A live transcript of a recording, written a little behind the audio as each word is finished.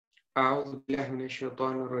أعوذ بالله من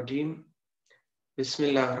الشيطان الرجيم بسم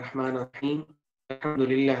الله الرحمن الرحيم الحمد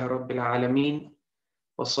لله رب العالمين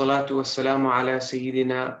والصلاة والسلام على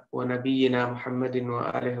سيدنا ونبينا محمد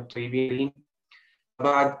وآله الطيبين.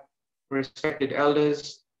 Abad, respected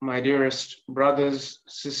elders, my dearest brothers,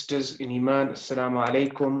 sisters in Iman, Assalamu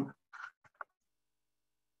alaikum.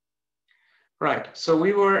 Right, so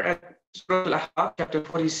we were at Surah Al-Ahqaf, chapter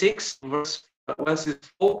 46, verses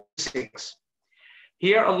 4 to 6.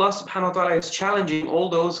 Here Allah subhanahu wa ta'ala is challenging all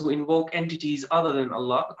those who invoke entities other than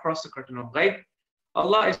Allah across the curtain of ghaib.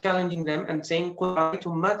 Allah is challenging them and saying, have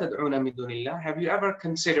you ever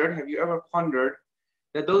considered, have you ever pondered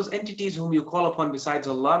that those entities whom you call upon besides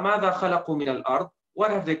Allah, ماذا خلقوا من الأرض? What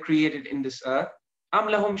have they created in this earth? أم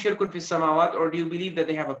لهم شرك في السماوات? Or do you believe that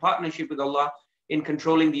they have a partnership with Allah in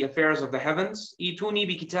controlling the affairs of the heavens? إيتوني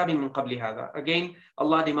بكتاب من قبل هذا. Again,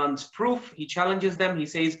 Allah demands proof. He challenges them. He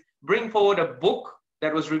says, bring forward a book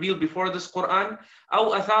that was revealed before this Quran,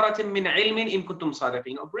 أو أثارة من علم إن كنتم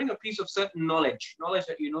صادقين, or bring a piece of certain knowledge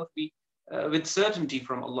that you know to be with certainty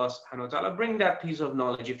from Allah subhanahu wa ta'ala. Bring that piece of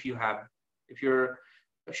knowledge if you have. If you're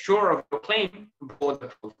sure of your claim, bring the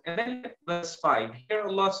proof. And then verse 5, here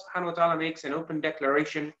Allah subhanahu wa ta'ala makes an open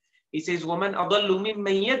declaration. He says, وَمَنْ أَضَلُّ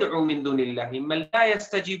مِمَّنْ يَدْعُو مِن دُونِ اللَّهِ مَنْ لَا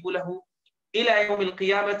يَسْتَجِيبُ لَهُ إِلَى يَوْمِ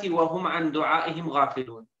الْقِيَامَةِ وَهُمْ عَنْ دُعَائِهِمْ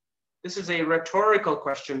غَافِلُونَ. This is a rhetorical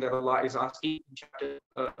question that Allah is asking in chapter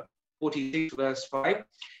 46, verse 5.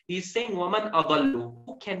 He's saying, وَمَنْ أَضَلُّ,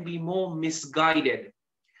 who can be more misguided,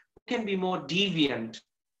 who can be more deviant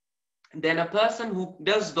than a person who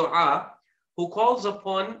does dua, who calls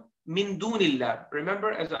upon min dunillah.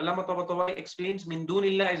 Remember, as Allama Tabatabai explains, min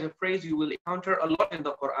dunillah is a phrase you will encounter a lot in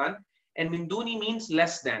the Quran, and min duni means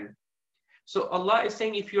less than. So Allah is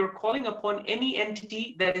saying, if you're calling upon any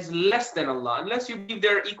entity that is less than Allah, unless you believe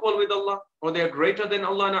they're equal with Allah or they're greater than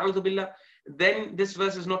Allah, na'udhu billah, then this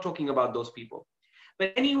verse is not talking about those people.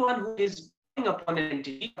 But anyone who is calling upon an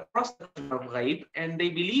entity across the curtain of ghaib, and they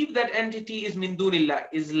believe that entity is min dunillah,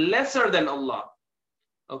 is lesser than Allah,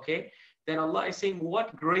 okay, then Allah is saying,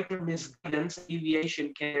 what greater misguidance,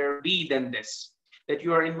 deviation can there be than this? That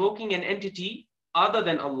you are invoking an entity other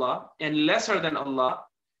than Allah and lesser than Allah,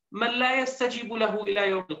 مَنْ لَا يَسْتَجِيبُ لَهُ إِلَى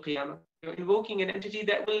يَوْمِ الْقِيَامَةِ. You're invoking an entity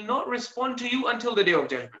that will not respond to you until the day of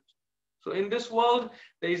judgment. So in this world,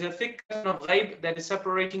 there is a thick curtain of ghaib that is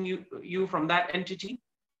separating you from that entity.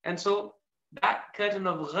 And so that curtain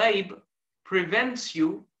of ghaib prevents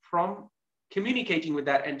you from communicating with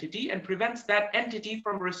that entity and prevents that entity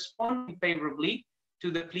from responding favorably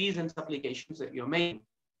to the pleas and supplications that you're making.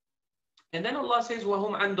 And then Allah says,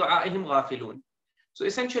 وَهُمْ عَنْ دُعَائِهِمْ غَافِلُونَ. So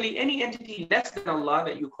essentially, any entity less than Allah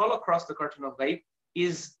that you call across the curtain of ghaib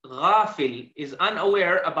is ghafil, is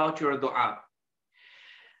unaware about your dua.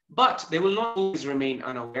 But they will not always remain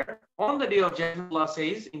unaware. On the day of judgment, Allah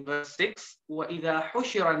says in verse 6, وَإِذَا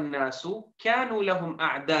حُشِرَ النَّاسُ كَانُوا لَهُمْ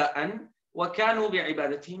أَعْدَاءً وَكَانُوا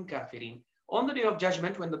بِعِبَادَتِهِمْ كَافِرِينَ. On the day of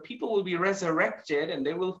judgment, when the people will be resurrected and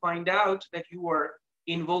they will find out that you were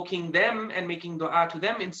invoking them and making dua to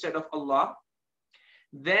them instead of Allah,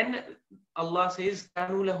 then Allah says,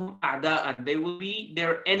 كَانُوا لَهُمْ أَعْدَاءً. They will be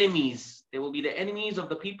their enemies. They will be the enemies of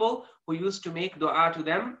the people who used to make dua to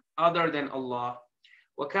them other than Allah.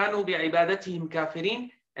 وَكَانُوا بِعِبَادَتِهِمْ كَافِرِينَ.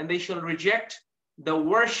 And they shall reject the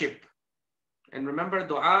worship. And remember,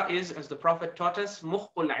 dua is, as the Prophet taught us, مُخْقُ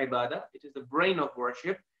الْعِبَادَةِ. It is the brain of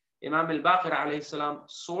worship. Imam al-Baqir alayhi salam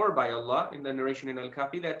swore by Allah in the narration in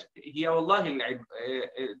Al-Kafi that hiya wallahi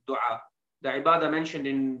al-dua. The ibadah mentioned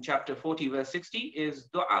in chapter 40, verse 60 is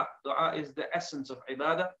dua. Dua is the essence of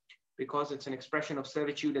ibadah because it's an expression of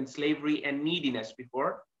servitude and slavery and neediness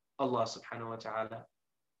before Allah subhanahu wa ta'ala.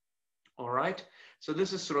 All right. So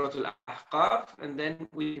this is Surah Al-Ahqaf, and then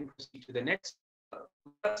we can proceed to the next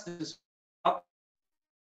verse. This is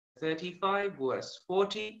 35, verse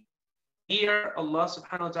 40. Here Allah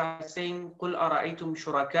subhanahu wa ta'ala is saying, قُلْ أَرَأَيْتُمْ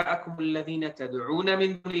شُرَكَاءَكُمُ الَّذِينَ تَدْعُونَ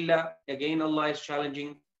مِن دُونِ اللَّهِ. Again, Allah is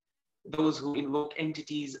challenging those who invoke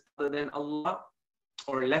entities other than Allah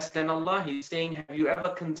or less than Allah. He's saying, have you ever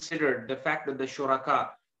considered the fact that the shuraka,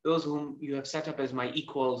 those whom you have set up as my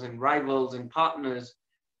equals and rivals and partners,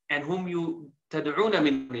 and whom you تَدْعُونَ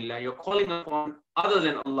مِن دُونِ اللَّهِ, you're calling upon other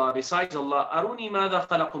than Allah, besides Allah, أَرُونِي مَاذَا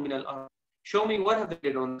خَلَقُوا مِنَ الْأَرْضِ. Show me what have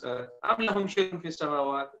they done on earth. أَمْ لَهُمْ شِرْكٌ فِي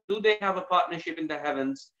السَّمَاوَاتِ. Do they have a partnership in the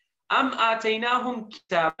heavens? أَمْ آتَيْنَاهُمْ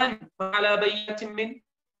كِتَابًا فَعَلَى بَيِّنَةٍ مِّنْهُ.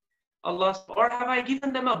 Allah, or have I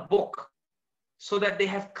given them a book so that they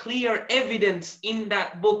have clear evidence in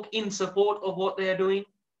that book in support of what they are doing?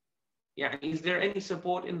 Yeah, is there any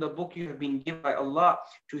support in the book you have been given by Allah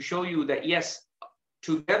to show you that yes,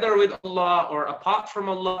 together with Allah or apart from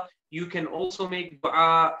Allah, you can also make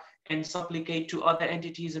dua, and supplicate to other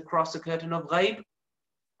entities across the curtain of ghaib?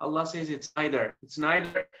 Allah says it's neither. It's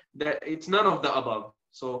neither. It's none of the above.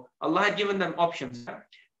 So Allah had given them options.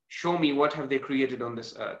 Show me what have they created on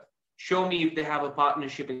this earth. Show me if they have a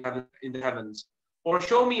partnership in the heavens. Or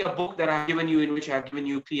show me a book that I have given you in which I have given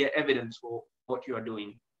you clear evidence for what you are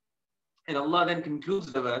doing. And Allah then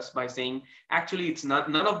concludes the verse by saying, actually it's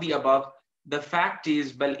none of the above. The fact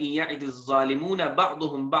is, بَلْ إِيَعِدِ الظَّالِمُونَ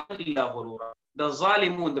بَعْضُهُمْ بَعْضٍ إِلَّا غُرُورًا. The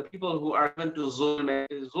zalimun, the people who are given to zulm,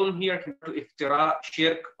 zulm here can to iftira,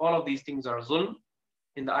 shirk, all of these things are zulm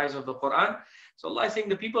in the eyes of the Quran. So Allah is saying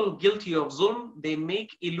the people guilty of zulm, they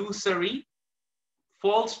make illusory,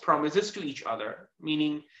 false promises to each other.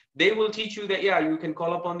 Meaning, they will teach you that, yeah, you can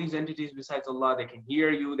call upon these entities besides Allah, they can hear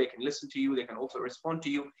you, they can listen to you, they can also respond to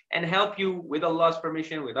you and help you with Allah's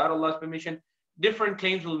permission, without Allah's permission. Different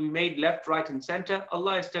claims will be made left, right, and center.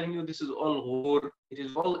 Allah is telling you this is all ghurur. It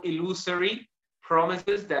is all illusory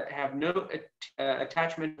promises that have no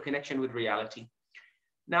attachment or connection with reality.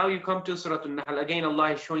 Now you come to Surah An-Nahl. Again,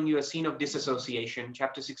 Allah is showing you a scene of disassociation.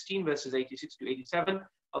 Chapter 16, verses 86 to 87.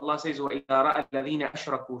 Allah says, وَإِذَا رَأَى الَّذِينَ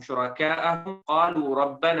أَشْرَكُوا شُرَكَاءَهُمْ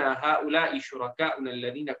قَالُوا رَبَّنَا هَؤُلَاءِ شُرَكَاؤُنَا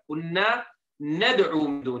الَّذِينَ كُنَّا نَدْعُو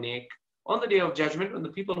مِن دُونِكَ. On the day of judgment, when the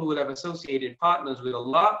people who will have associated partners with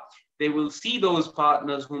Allah, they will see those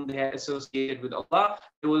partners whom they had associated with Allah.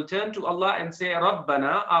 They will turn to Allah and say,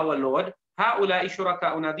 Rabbana, our Lord, هَؤُلَاءِ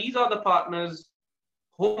شُرَكَاؤُنَا. These are the partners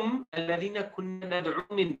whom الَّذِينَ كُنَّا نَدْعُو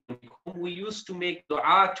مِن دُونِكَ, whom we used to make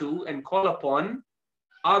dua to and call upon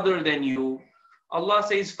other than you. Allah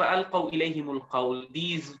says, فَأَلْقَوْا إِلَيْهِمُ الْقَوْلِ.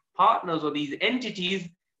 These partners or these entities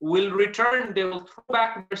will return, they will throw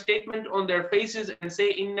back their statement on their faces and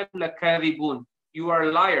say, إِنَّكُمْ لَكَاذِبُونَ. You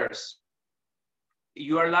are liars.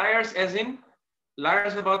 You are liars as in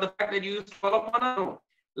liars about the fact that you used to call upon us. No.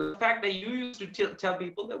 The fact that you used to tell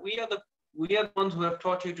people that we are the ones who have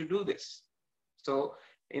taught you to do this. So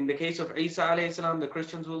in the case of Isa alayhi salam, the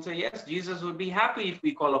Christians will say, yes, Jesus would be happy if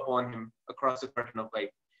we call upon him across the curtain of life.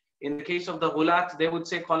 In the case of the Ghullat, they would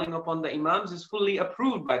say calling upon the Imams is fully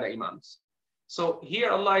approved by the Imams. So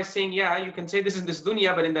here Allah is saying, yeah, you can say this in this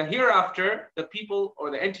dunya, but in the hereafter, the people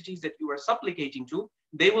or the entities that you are supplicating to,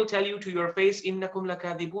 they will tell you to your face, innakum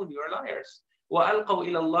lakadibun, you are liars. وَأَلْقَوْا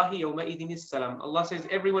إِلَى اللَّهِ يَوْمَئِذٍ السَّلَامُ. Allah says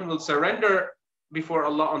everyone will surrender before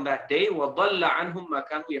Allah on that day. وَضَلَّ عَنْهُمْ مَا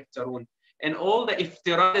كَانُوا يَفْتَرُونَ. And all the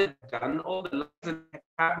iftira done, all the lies that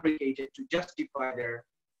fabricated to justify their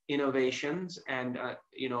innovations and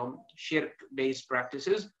shirk-based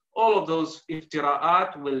practices, all of those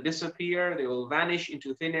iftira'at will disappear, they will vanish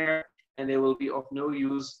into thin air, and they will be of no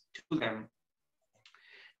use to them.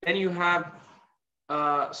 Then you have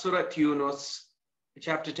Surah Yunus,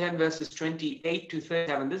 chapter 10, verses 28 to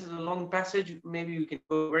 37. This is a long passage, maybe we can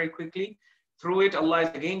go very quickly through it. Allah is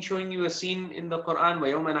again showing you a scene in the Quran,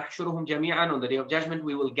 وَيَوْمَ نَحْشُرُهُمْ جَمِيعًا. On the day of judgment,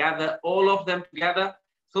 we will gather all of them together.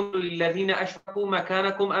 ثُمَّ لِلَّذِينَ أَشْرَكُوا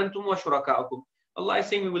مَكَانَكُمْ أَنْتُمْ وَشُرَكَاؤُكُمْ. Allah is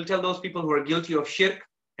saying we will tell those people who are guilty of shirk.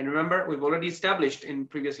 And remember, we've already established in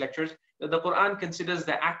previous lectures that the Quran considers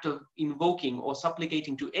the act of invoking or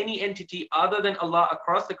supplicating to any entity other than Allah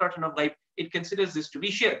across the curtain of life, it considers this to be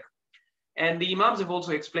shirk. And the Imams have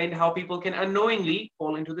also explained how people can unknowingly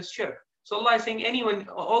fall into this shirk. So Allah is saying anyone,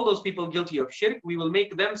 all those people guilty of shirk, we will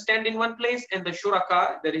make them stand in one place, and the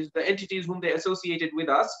shuraka, that is the entities whom they associated with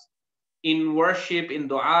us in worship, in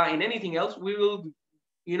dua, in anything else, we will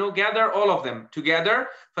gather all of them together,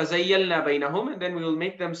 فَزَيَّلْنَا بَيْنَهُمْ, and then we will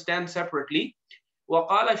make them stand separately.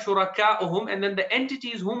 وَقَالَ شُرَكَاؤُهُمْ, and then the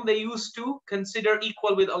entities whom they used to consider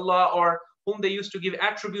equal with Allah or whom they used to give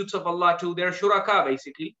attributes of Allah to, their shuraka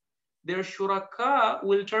basically, their shuraka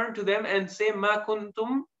will turn to them and say, مَا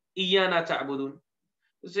كُنْتُمْ إِيَّانَا تَعْبُدُونَ.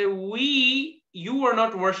 Say, you are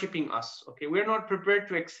not worshipping us. Okay, we're not prepared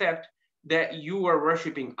to accept that you are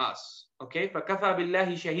worshipping us. Okay, فَكَفَى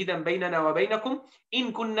بِاللَّهِ شَهِيدًا بَيْنَنَا وَبَيْنَكُمْ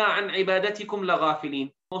إِن كُنَّا عَنْ عِبَادَتِكُمْ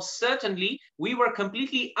لَغَافِلِينَ. Most certainly, we were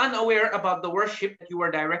completely unaware about the worship that you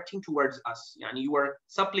were directing towards us. Yani you were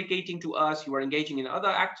supplicating to us, you were engaging in other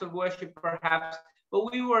acts of worship perhaps,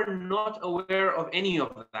 but we were not aware of any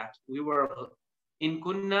of that. We were إِن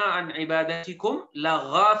كُنَّا عَنْ عِبَادَتِكُمْ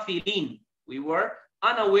لَغَافِلِينَ. We were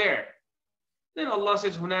unaware. Then Allah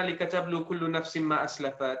says, هُنَالِكَ تَبْلُو كُلُّ نَفْسٍ مَا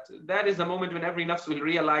أَسْلَفَتْ. That is the moment when every nafs will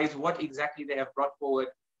realize what exactly they have brought forward.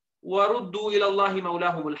 وَرُدُّوا إِلَى اللَّهِ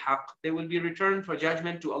مَوْلَاهُمُ الْحَقِّ. They will be returned for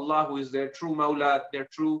judgment to Allah, who is their true Mawla, their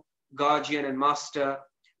true guardian and master.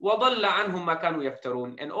 وَضَلَّ عَنْهُمْ مَا كَانُوا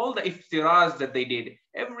يَفْتَرُونَ. And all the iftiras that they did,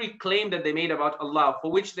 every claim that they made about Allah,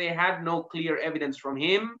 for which they had no clear evidence from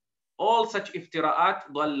Him, all such iftiraat,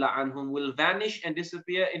 ضَلَّ عَنْهُمْ, will vanish and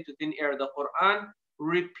disappear into thin air. The Quran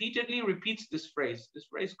repeatedly repeats this phrase. This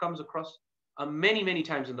phrase comes across many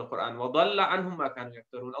times in the Quran. وَضَلَّ عَنْهُمْ مَا كَانُوا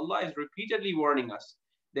يَفْتَرُونَ. Allah is repeatedly warning us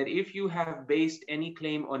that if you have based any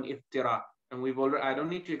claim on iftira, and I don't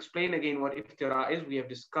need to explain again what iftira is, we have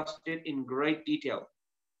discussed it in great detail.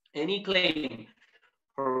 Any claim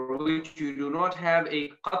for which you do not have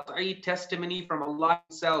a qat'i testimony from Allah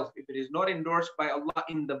Himself, if it is not endorsed by Allah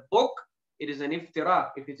in the book, it is an iftira,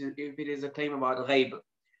 if it is a claim about ghaib.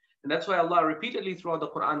 And that's why Allah repeatedly throughout the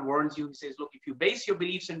Quran warns you. He says, look, if you base your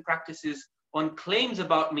beliefs and practices on claims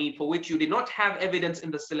about me for which you did not have evidence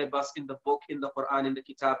in the syllabus, in the book, in the Quran, in the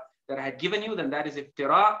kitab that I had given you, then that is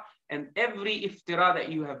iftira. And every iftira that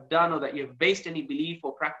you have done or that you have based any belief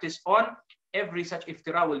or practice on, every such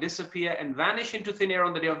iftira will disappear and vanish into thin air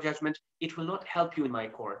on the Day of Judgment. It will not help you in my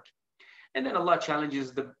court. And then Allah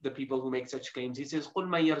challenges the people who make such claims. He says, قُلْ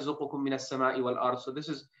مَنْ يَرْزُقُكُم مِّنَ السَّمَاءِ وَالْأَرْضِ. So this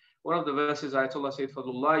is one of the verses Ayatollah Sayyid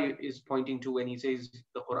Fadlullah is pointing to when he says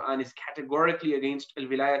the Quran is categorically against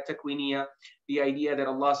al-wilayat takwiniya, the idea that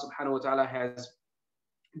Allah subhanahu wa ta'ala has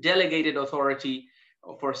delegated authority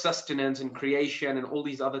for sustenance and creation and all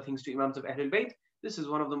these other things to Imams of Ahlul Bayt. This is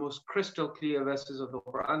one of the most crystal clear verses of the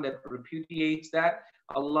Quran that repudiates that.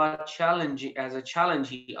 Allah as a challenge,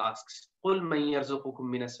 He asks, قُلْ مَنْ يَرْزُقُكُم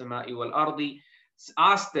مِّنَ السَّمَاءِ وَالْأَرْضِ.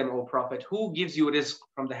 Ask them, O Prophet, who gives you rizq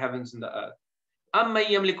from the heavens and the earth? أَمَّنْ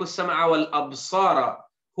يَمْلِكُ السَّمْعَ وَالْأَبْصَارَ.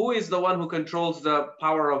 Who is the one who controls the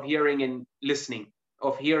power of hearing and listening,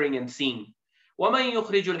 of hearing and seeing? وَمَنْ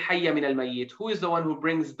يُخْرِجُ الْحَيَّ مِنَ الْمَيِّتِ. Who is the one who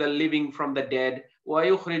brings the living from the dead?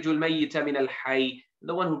 وَيُخْرِجُ الْمَيِّتَ مِنَ الْحَيِّ.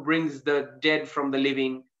 The one who brings the dead from the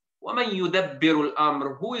living. وَمَنْ يُدَبِّرُ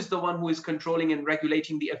الْأَمْرِ. Who is the one who is controlling and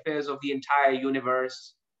regulating the affairs of the entire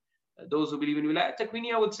universe? Those who believe in wilayat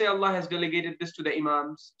takwiniya would say Allah has delegated this to the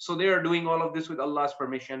Imams. So they are doing all of this with Allah's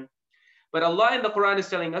permission. But Allah in the Quran is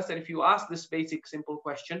telling us that if you ask this basic simple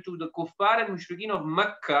question to the kuffar and mushrikeen of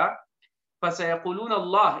Makkah, فَسَيَقُولُونَ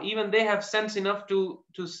Allah, even they have sense enough to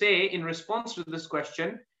say in response to this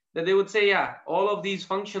question, that they would say, yeah, all of these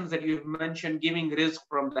functions that you've mentioned, giving rizq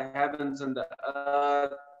from the heavens and the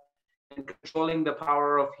earth, and controlling the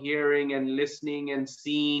power of hearing and listening and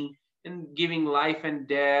seeing, and giving life and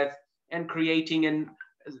death, and creating and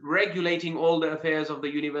regulating all the affairs of the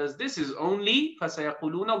universe, this is only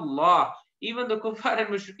فَسَيَقُولُونَ Allah. Even the kuffar and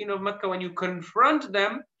mushrikeen of Makkah, when you confront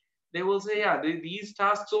them, they will say, yeah, these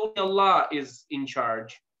tasks only Allah is in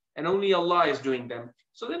charge, and only Allah is doing them.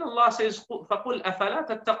 So then Allah says, فَقُلْ أَفَلَا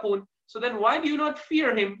تَتَّقُونَ. So then why do you not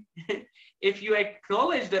fear Him? If you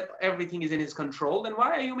acknowledge that everything is in His control, then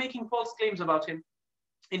why are you making false claims about Him?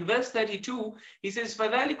 In verse 32, He says,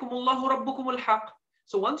 فَذَلِكُمُ اللَّهُ رَبُّكُمُ الْحَقِّ.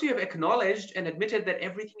 So once you have acknowledged and admitted that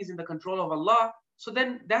everything is in the control of Allah, so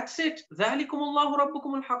then that's it. ذَلِكُمُ اللَّهُ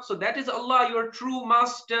رَبُّكُمُ الْحَقِّ. So that is Allah, your true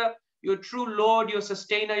master, your true Lord, your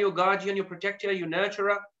sustainer, your guardian, your protector, your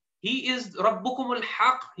nurturer. He is Rabbukum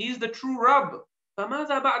al-Haq. He is the true Rabb.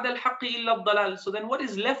 فَمَاذَا بَعْدَ الْحَقِّ إِلَّا الضَّلَالِ. So then what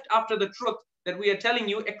is left after the truth that we are telling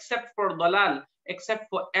you except for dalal, except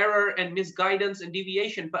for error and misguidance and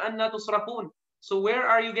deviation? فَأَنَّا تُصْرَفُونَ. So where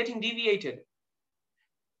are you getting deviated?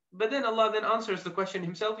 But then Allah then answers the question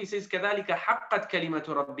Himself. He says, كَذَلِكَ حَقَّتْ كَلِمَةُ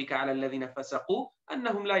رَبِّكَ عَلَى الَّذِينَ فَسَقُوا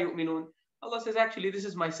أَنَّهُمْ لَا يُؤْمِنُونَ. Allah says, actually, this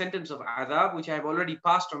is my sentence of adhab, which I have already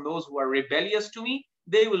passed on those who are rebellious to me.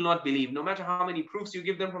 They will not believe. No matter how many proofs you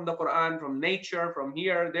give them from the Quran, from nature, from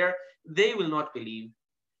here, there, they will not believe.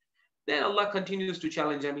 Then Allah continues to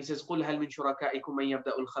challenge them. He says, قُلْ هَلْ مِنْ شُرَكَائِكُمْ مَنْ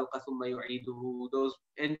يَبْدَأُ الْخَلْقَ ثُمَّ يُعِيدُهُ. Those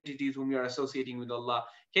entities whom you are associating with Allah,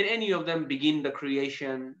 can any of them begin the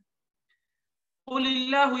creation? قُلِ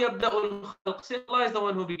اللَّهُ يَبْدَأُ الْخَلْقَ. Say Allah is the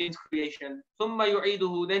one who begins creation. ثُمَّ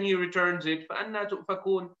يُعِيدُهُ. Then He returns it. فَأَنَّا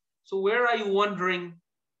تُؤْفَكُونَ. So where are you wandering?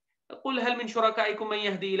 قُلْ هَلْ مِنْ شُرَكَائِكُمْ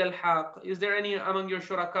مَنْ يَهْدِي إِلَى الْحَقِّ. Is there any among your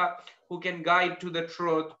shuraka who can guide to the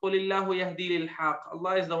truth? قُلِ اللَّهُ يَهْدِي لِلْحَقِّ.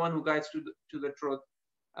 Allah is the one who guides to the truth.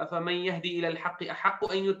 أَفَمَنْ يَهْدِي إِلَى الْحَقِّ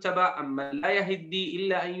أَحَقُّ أَنْ يُتَّبَعَ أَمَّنْ لَا يَهِدِّي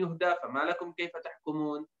إِلَّا أَنْ يُهْدَى فَمَا لَكُمْ كَيْفَ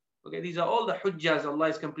تَحْكُمُونَ. Okay, these are all the hujjas Allah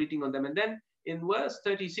is completing on them. And then in verse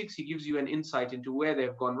 36, He gives you an insight into where they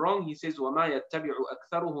have gone wrong. He says, وَمَا يَتَّبِعُ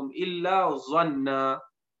أَكْثَرُهُمْ إِلَّا ظَنًّا.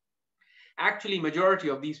 Actually, majority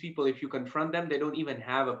of these people, if you confront them, they don't even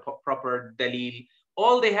have a proper dalil.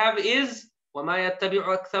 All they have is وَمَا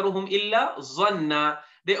يَتَّبِعُ أَكْثَرُهُمْ إِلَّا ظَنًّا.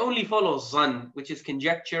 They only follow zan, which is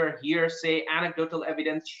conjecture, hearsay, anecdotal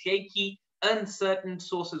evidence, shaky, uncertain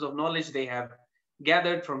sources of knowledge they have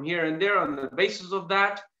gathered from here and there. On the basis of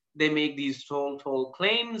that, they make these tall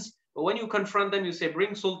claims. But when you confront them, you say,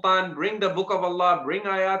 bring Sultan, bring the book of Allah, bring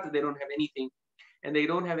ayat. They don't have anything. And they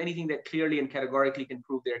don't have anything that clearly and categorically can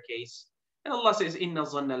prove their case. And Allah says, Inna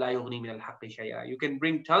zanna la yughni min al-haqqi shay'a. You can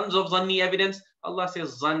bring tons of zanni evidence. Allah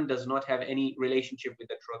says zan does not have any relationship with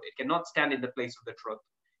the truth. It cannot stand in the place of the truth.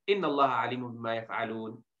 Inna Allah alimun bima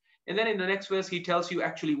yaf'alun. And then in the next verse, he tells you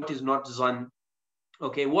actually what is not zan.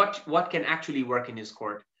 Okay, what can actually work in his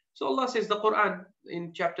court. So Allah says, the Quran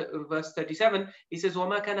in verse 37, He says,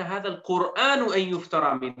 وَمَا كَانَ هَذَا الْقُرْآنُ أَن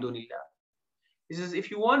يُفْتَرَى مِن دُونِ اللَّهِ. He says,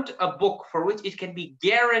 if you want a book for which it can be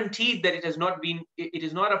guaranteed that it is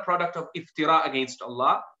not a product of iftira against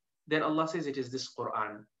Allah, then Allah says it is this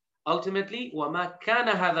Quran. Ultimately, وَمَا كَانَ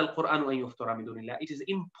هَذَا الْقُرْآنُ أَن يُفْتَرَى مِن دُونِ اللَّهِ. It is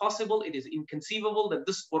impossible, it is inconceivable that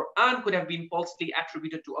this Quran could have been falsely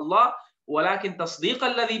attributed to Allah. وَلَكِنْ تَصْدِيقَ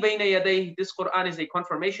الَّذِي بَيْنَ يَدَيْهِ. This Quran is a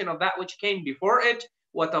confirmation of that which came before it.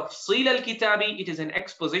 وَتَفْصِيلَ الْكِتَابِ. It is an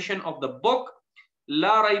exposition of the book.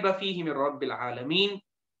 لَا رَيْبَ فِيهِ مِن رَبِّ الْعَالَمِينَ.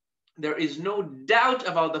 There is no doubt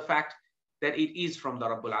about the fact that it is from the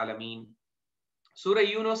Rabbul Alameen. Surah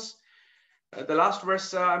Yunus, the last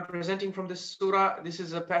verse I'm presenting from this surah, this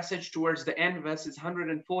is a passage towards the end, verses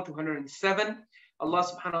 104 to 107. Allah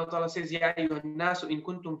subhanahu wa ta'ala says, Ya ayyuhan nasu in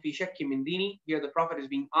kuntum fi shakkin min dini. Here the Prophet is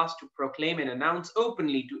being asked to proclaim and announce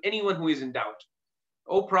openly to anyone who is in doubt.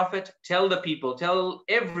 O Prophet, tell the people, tell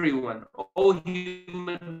everyone, O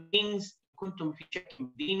human beings, kuntum fi shakkin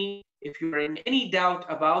min dini. If you are in any doubt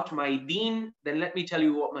about my deen, then let me tell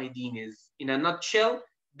you what my deen is. In a nutshell,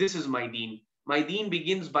 this is my deen. My deen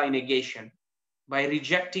begins by negation, by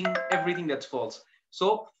rejecting everything that's false.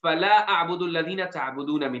 So, فَلَا أَعْبُدُ الَّذِينَ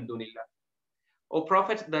تَعْبُدُونَ مِن دُونِ اللَّهِ. O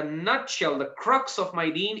Prophet, the nutshell, the crux of my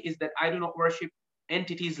deen is that I do not worship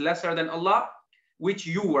entities lesser than Allah, which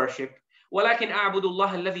you worship. وَلَكِنْ أَعْبُدُ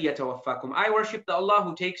اللَّهَ الَّذِي يَتَوَفَّاكُمْ. I worship the Allah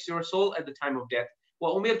who takes your soul at the time of death.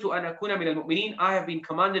 وَأُمِرْتُ أَنْ أَكُونَ مِنَ الْمُؤْمِنِينَ. I have been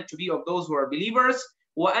commanded to be of those who are believers.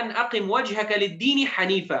 وَأَنْ أَقِمْ وَجْهَكَ لِلدِّينِ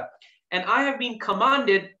حَنِيفًا. And I have been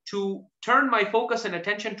commanded to turn my focus and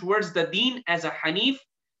attention towards the deen as a hanif.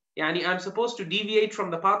 Yani I'm supposed to deviate from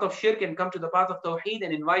the path of shirk and come to the path of tawheed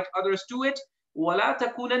and invite others to it. وَلَا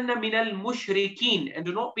تَكُونَنَّ مِنَ الْمُشْرِكِينَ. And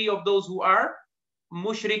do not be of those who are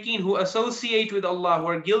mushrikeen, who associate with Allah, who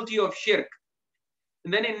are guilty of shirk.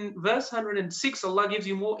 And then in verse 106, Allah gives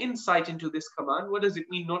you more insight into this command. What does it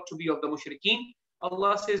mean not to be of the mushrikeen?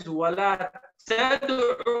 Allah says, وَلَا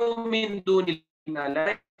تَدْعُوا مِن دُونِ اللَّهِ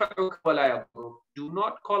لَا يَنفَعُكَ وَلَا يَضُرُّكَ. Do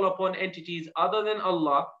not call upon entities other than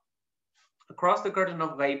Allah, across the curtain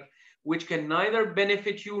of ghaib, which can neither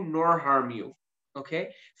benefit you nor harm you.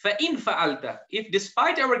 Okay? فَإِن فَعَلْتَ. If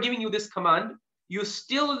despite our giving you this command, you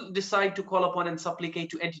still decide to call upon and supplicate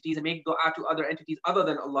to entities and make dua to other entities other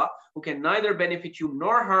than Allah, who can neither benefit you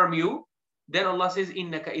nor harm you, then Allah says,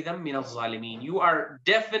 إِنَّكَ إِذًا مِنَ الظَّالِمِينَ. You are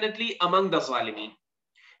definitely among the zalimeen.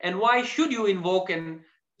 And why should you invoke and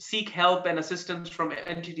seek help and assistance from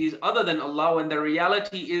entities other than Allah when the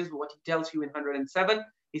reality is what He tells you in 107?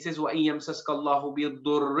 He says, وَإِن يَمْسَسْكَ اللَّهُ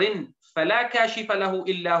بِضُرٍّ فَلَا كَاشِفَ لَهُ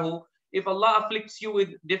إِلَّا هُ. If Allah afflicts you with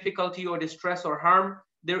difficulty or distress or harm,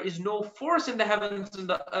 there is no force in the heavens and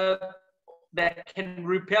the earth that can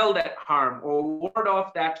repel that harm or ward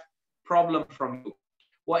off that problem from you.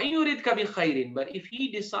 وَإِن يُرِدْكَ بِخَيْرٍ. But if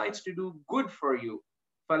He decides to do good for you,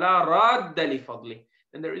 فَلَا رَادَّ لِفَضْلِهِ.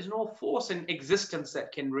 Then there is no force in existence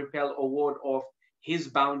that can repel or ward off His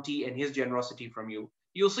bounty and His generosity from you.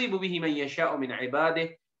 يُصِيبُ بِهِ مَن يَشَاءُ مِنْ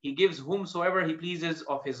عِبَادِهِ. He gives whomsoever He pleases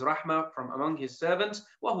of His rahmah from among His servants.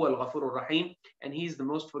 وَهُوَ الْغَفُورُ الرَّحِيمُ. And He is the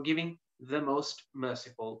most forgiving, the most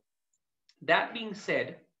merciful. That being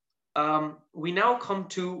said, we now come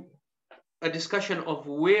to a discussion of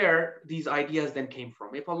where these ideas then came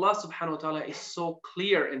from. If Allah subhanahu wa ta'ala is so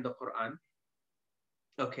clear in the Quran,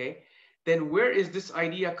 okay, then where is this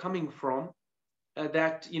idea coming from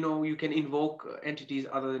that you can invoke entities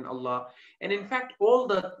other than Allah? And in fact, all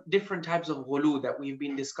the different types of ghuluw that we've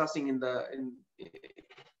been discussing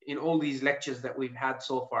in all these lectures that we've had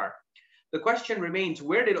so far, the question remains,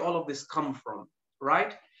 where did all of this come from,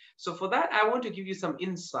 right? So for that, I want to give you some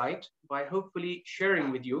insight by hopefully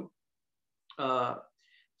sharing with you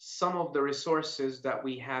some of the resources that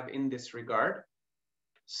we have in this regard.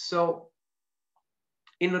 So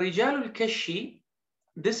in Rijalul Kashi,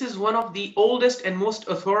 this is one of the oldest and most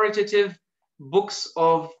authoritative books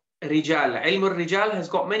of Rijal. Ilm al-Rijal has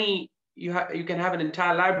got many, you can have an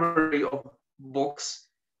entire library of books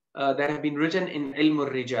that have been written in Ilm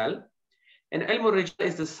al-Rijal. And Ilm al-Rijal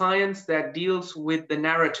is the science that deals with the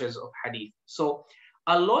narrators of hadith. So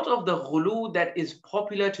a lot of the ghuluw that is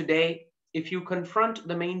popular today, if you confront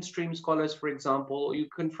the mainstream scholars, for example, or you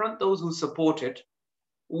confront those who support it,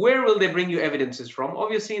 where will they bring you evidences from?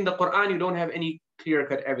 Obviously, in the Quran, you don't have any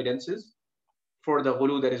clear-cut evidences for the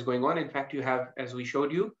ghuluw that is going on. In fact, you have, as we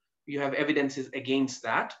showed you, you have evidences against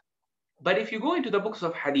that. But if you go into the books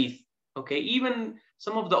of hadith, okay, even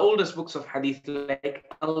some of the oldest books of hadith like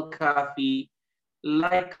Al-Kafi,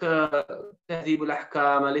 like Tahdhib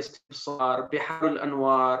al-Ahkam, Al-Istibsar, Bihar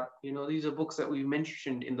al-Anwar. You know, these are books that we've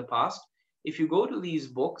mentioned in the past. If you go to these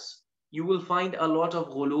books, you will find a lot of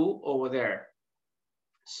ghuluw over there.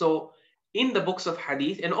 So in the books of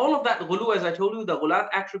hadith, and all of that ghuluw, as I told you, the ghulat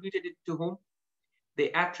attributed it to whom?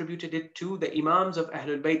 They attributed it to the Imams of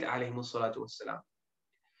Ahlul Bayt alayhimus salatu wassalam.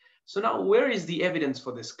 So now, where is the evidence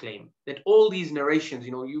for this claim? That all these narrations,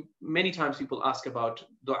 you know, many times people ask about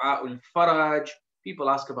Du'a ul-Faraj, people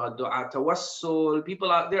ask about Du'a Tawassul,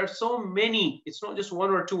 there are so many, it's not just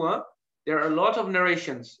one or two, huh? There are a lot of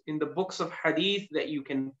narrations in the books of hadith that you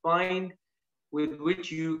can find with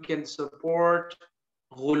which you can support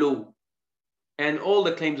Ghuluw. And all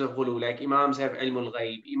the claims of Ghuluw, like Imams have Ilmul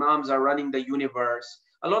Ghaib, Imams are running the universe.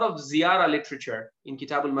 A lot of ziyarah literature in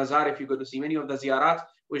Kitab al-Mazar, if you go to see many of the ziyarat,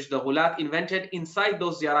 which the Ghulat invented inside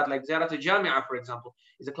those ziyarat, like Ziarate Jamiah, for example,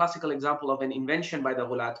 is a classical example of an invention by the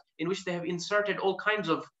Ghulat, in which they have inserted all kinds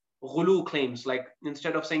of Ghuluw claims. Like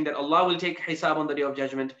instead of saying that Allah will take hisab on the day of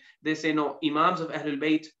judgment, they say no, Imams of Ahlul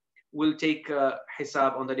Bayt will take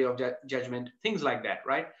hisab on the day of judgment, things like that,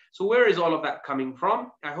 right? So where is all of that coming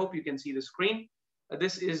from? I hope you can see the screen.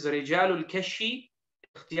 This is Rijalul Kashi,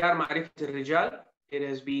 Ikhtiyar Ma'rifat al-Rijal. It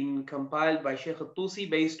has been compiled by Sheikh al-Tusi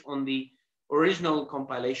based on the original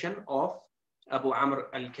compilation of Abu Amr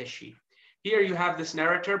al-Kashi. Here you have this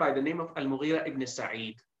narrator by the name of Mughirah Ibn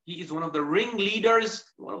Saeed. He is one of the ringleaders,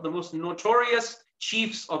 one of the most notorious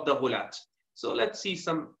chiefs of the Ghulat. So let's see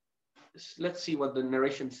what the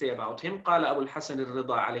narrations say about him. قال أبو الحسن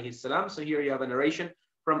الرضا عليه السلام. So here you have a narration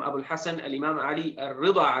from Abul Hasan al-Imam Ali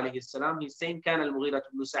al-Ridha alayhi السلام. He's saying كان المغيرة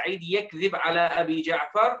بن سعيد يكذب على أبي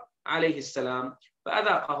جعفر عليه السلام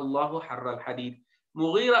فأذاقه الله حر الحديد.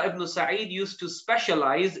 Mughirah Ibn Saeed used to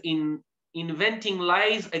specialize in inventing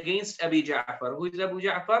lies against Abi Ja'far. Who is Abu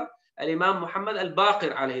Ja'far? Al-Imam Muhammad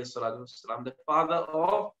al-Baqir alayhi salatu wasalam, the father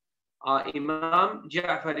of Imam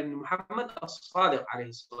Ja'far ibn Muhammad al-Sadiq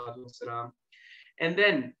alayhi salatu wasalam. And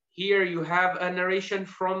then here you have a narration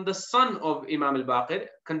from the son of Imam al-Baqir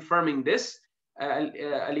confirming this.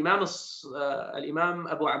 Al-Imam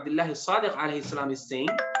Abu Abdullah al-Sadiq alayhi salam is saying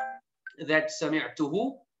that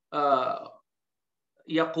سمعته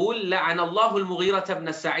يقول لعن الله المغيرة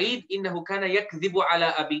بن سعيد إنه كان يكذب على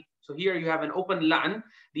أبي. So here you have an open la'an.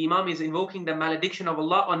 The Imam is invoking the malediction of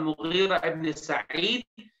Allah on Mughirah ibn Saeed.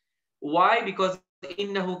 Why? Because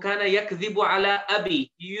إنه كان يكذب على أبي.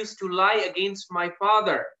 He used to lie against my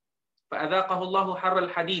father. فأذاقه الله حر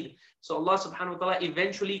الحديد. So Allah subhanahu wa ta'ala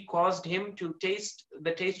eventually caused him to taste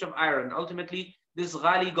the taste of iron. Ultimately, this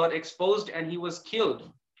Ghali got exposed and he was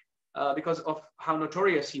killed because of how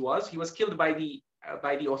notorious he was. He was killed by the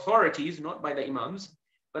authorities, not by the Imams.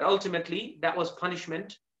 But ultimately, that was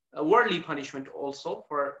punishment, a worldly punishment also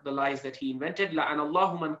for the lies that he invented. لَعَنَ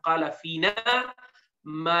اللَّهُ مَنْ قَالَ فِينَا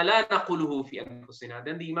مَا لَا نَقُلُهُ فِي أَنفُسِنَا.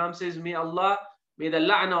 Then the Imam says, may the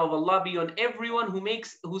la'na of Allah be on everyone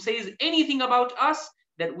who says anything about us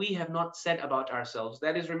that we have not said about ourselves.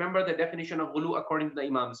 That is, remember the definition of ghuluw according to the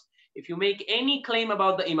Imams. If you make any claim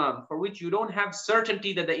about the Imam for which you don't have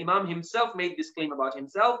certainty that the Imam himself made this claim about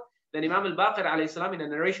himself, then Imam al-Baqir alayhi salam in a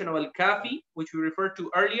narration of al-Kafi, which we referred to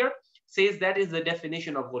earlier, says that is the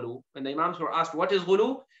definition of ghuluw. When the Imams were asked what is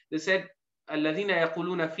ghuluw, they said, الَّذِينَ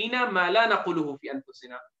يَقُولُونَ فِينَا مَا لَا نَقُلُهُ فِي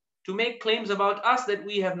أَنفُسِنَا. To make claims about us that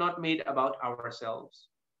we have not made about ourselves.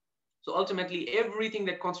 So ultimately, everything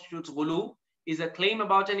that constitutes ghuluw is a claim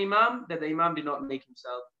about an Imam that the Imam did not make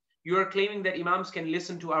himself. You are claiming that Imams can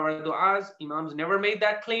listen to our du'as. Imams never made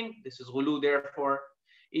that claim. This is ghuluw, therefore.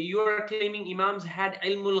 You are claiming Imams had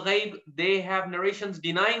ilmul ghaib. They have narrations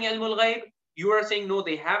denying ilmul ghaib. You are saying, no,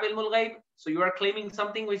 they have ilmul ghaib. So you are claiming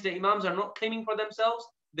something which the Imams are not claiming for themselves.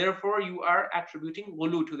 Therefore, you are attributing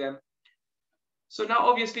ghuluw to them. So now,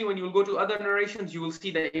 obviously, when you will go to other narrations, you will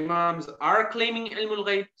see that Imams are claiming ilmul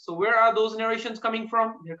ghaib. So where are those narrations coming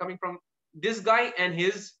from? They're coming from this guy and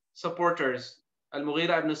his supporters.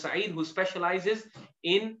 Al-Mughirah Ibn Saeed, who specializes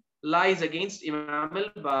in lies against Imam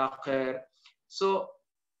al-Baqir. So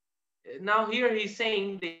now here he's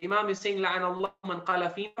saying, the Imam is saying, لَعَنَ اللَّهُ مَنْ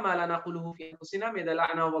قَالَ فِينَا مَا لَا نَقُلُهُ فِي أَنفُسِنَا. May the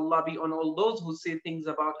la'na of Allah be on all those who say things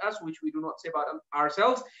about us which we do not say about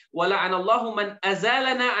ourselves. وَلَعَنَ اللَّهُ مَنْ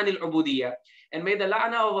أَزَالَنَا عَنِ الْعُبُودِيَّةِ. And may the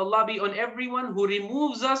la'na of Allah be on everyone who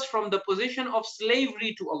removes us from the position of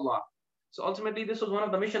slavery to Allah. So ultimately, this was one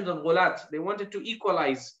of the missions of Ghulat. They wanted to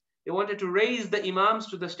equalize. They wanted to raise the Imams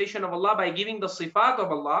to the station of Allah by giving the sifat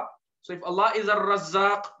of Allah. So if Allah is a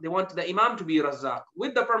Razzaq, they want the Imam to be Razzaq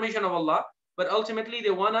with the permission of Allah. But ultimately,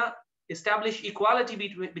 they want to establish equality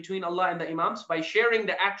between Allah and the Imams by sharing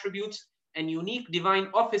the attributes and unique divine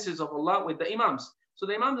offices of Allah with the Imams. So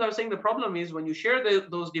the Imams are saying the problem is when you share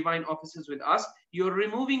those divine offices with us, you're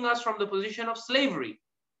removing us from the position of slavery.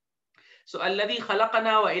 So الذي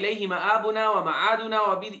خلقنا وإليه مآبنا ومعادنا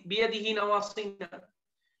وبيده نواصينا.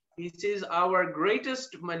 He says our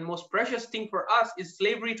greatest and most precious thing for us is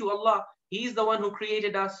slavery to Allah. He is the one who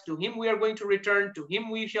created us. To him we are going to return. To him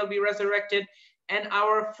we shall be resurrected. And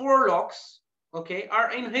our forelocks, okay,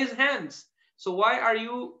 are in his hands. So why are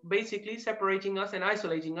you basically separating us and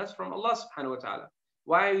isolating us from Allah subhanahu wa ta'ala?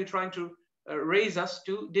 Why are you trying to raise us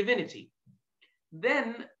to divinity?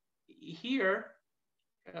 Then here,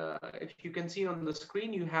 if you can see on the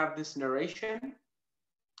screen, you have this narration.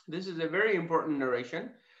 This is a very important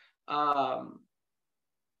narration. So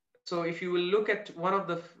if you will look at one of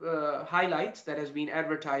the highlights that has been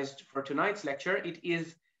advertised for tonight's lecture, it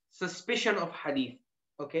is suspicion of hadith.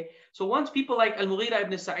 Okay, so once people like Mughirah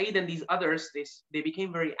Ibn Saeed and these others, they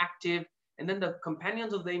became very active, and then the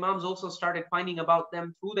companions of the Imams also started finding about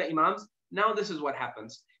them through the Imams. Now this is what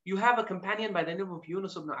happens. You have a companion by the name of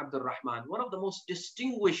Yunus Ibn Rahman, one of the most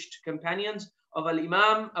distinguished companions of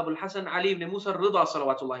Al-Imam Abul Ali ibn Musa Ridha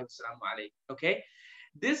salawatullahi wassalamu alayhi. Okay,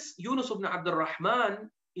 this Yunus Ibn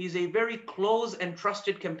Rahman is a very close and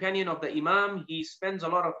trusted companion of the Imam. He spends a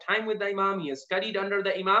lot of time with the Imam. He has studied under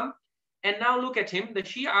the Imam. And now look at him. The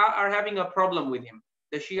Shia are having a problem with him.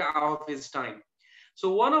 The Shia of his time.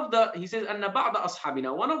 So he says, أَنَّ بَعْضَ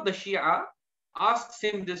أَصْحَابِنَا. One of the Shia asks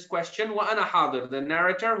him this question. وَأَنَا حَاضِرٌ. The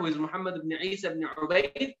narrator, who is Muhammad ibn Isa ibn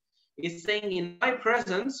Ubayd, is saying, in my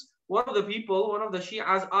presence, one of the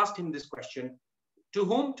Shias asked him this question. To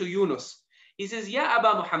whom? To Yunus. He says, Ya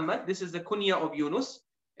Aba Muhammad. This is the kunya of Yunus.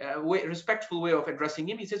 Respectful way of addressing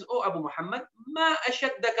him. He says, Oh Abu Muhammad, ma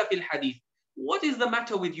ashaddaka fil hadith. What is the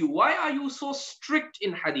matter with you? Why are you so strict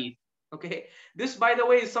in hadith? Okay, this, by the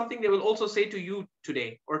way, is something they will also say to you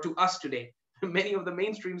today, or to us today. Many of the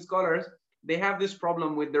mainstream scholars, they have this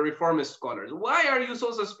problem with the reformist scholars. Why are you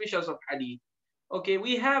so suspicious of hadith? Okay,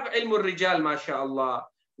 we have ilmul rijal, mashallah.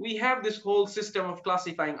 We have this whole system of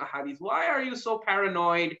classifying ahadith. Why are you so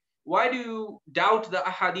paranoid? Why do you doubt the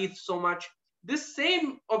ahadith so much? This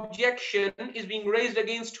same objection is being raised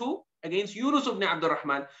against who? Against Yunus ibn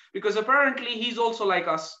Rahman, because apparently he's also like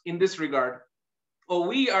us in this regard. Or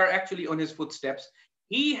we are actually on his footsteps.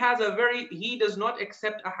 He does not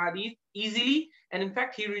accept ahadith easily, and in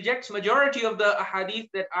fact he rejects majority of the ahadith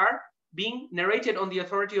that are being narrated on the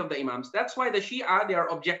authority of the Imams. That's why the Shia, they are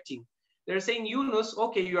objecting. They're saying, Yunus,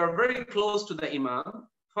 okay, you are very close to the Imam,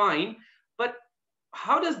 fine, but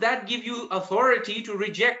how does that give you authority to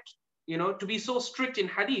reject, to be so strict in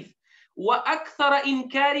hadith? وَأَكْثَرَ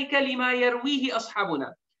إِنْكَارِكَ لِمَا يَرْوِيهِ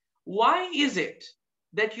أَصْحَابُنَا. Why is it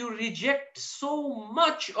that you reject so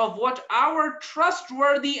much of what our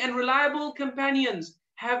trustworthy and reliable companions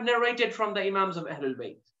have narrated from the Imams of Ahlul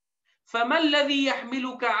Bayt? فَمَا الَّذِي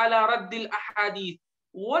يَحْمِلُكَ عَلَى رَدِّ الْأَحَادِيثِ.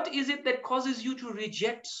 What is it that causes you to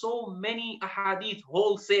reject so many ahadith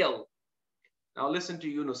wholesale? Now listen to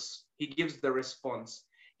Yunus. He gives the response.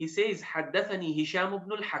 He says, حَدَّثَنِي هِشَامُ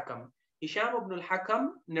بْنُ الْحَكَمِ. Hisham ibn al-Hakam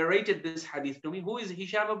narrated this hadith to me. Who is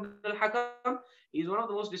Hisham ibn al-Hakam? He is one of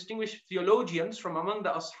the most distinguished theologians from among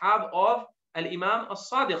the ashab of Al-Imam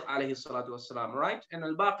Sadiq alayhi salatu wasalam, right? And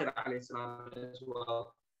Al-Baqir alayhi salam as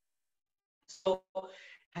well. So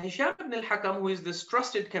Hisham ibn al-Hakam, who is this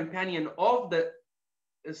trusted companion of the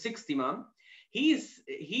sixth Imam,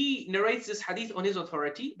 he narrates this hadith on his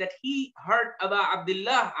authority that he heard Aba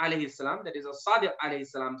Abdullah alayhi salam, that is Sadiq alayhi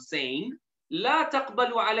salam, saying, لا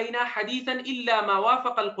تقبل علينا حديثا إلا ما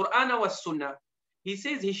وافق القرآن والسنة. He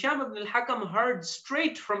says Hisham ibn al-Hakam heard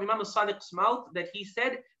straight from Imam Sadiq's mouth that he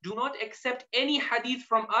said, do not accept any hadith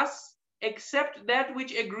from us except that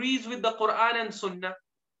which agrees with the Quran and Sunnah,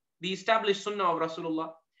 the established Sunnah of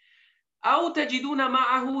Rasulullah. أو تجدون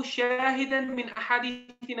معه شاهدا من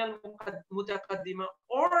أحاديثنا المتقدمة.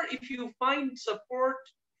 Or if you find support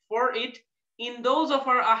for it in those of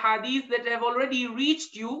our ahadith that have already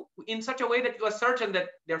reached you in such a way that you are certain that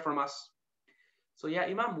they're from us. So yeah,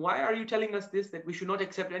 Imam, why are you telling us this, that we should not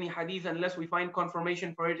accept any hadith unless we find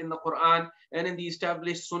confirmation for it in the Quran and in the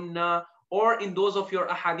established Sunnah, or in those of your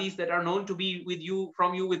ahadith that are known to be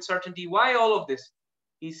from you with certainty? Why all of this?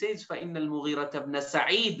 He says, فَإِنَّ الْمُغِيرَةَ بْنَ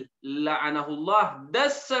سَعِيدٍ لَعَنَهُ اللَّهُ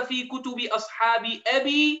دَسَّ فِي كُتُبِ أَصْحَابِ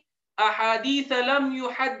أَبِي أَحَادِيثَ لَمْ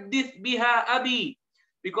يُحَدِّثْ بِهَا أَبِي.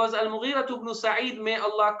 Because Mughirah Ibn Saeed, may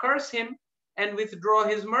Allah curse him and withdraw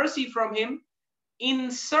his mercy from him,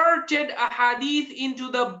 inserted a hadith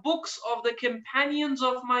into the books of the companions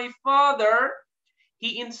of my father.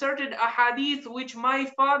 He inserted a hadith which my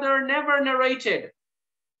father never narrated.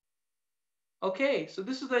 Okay, so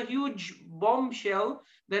this is a huge bombshell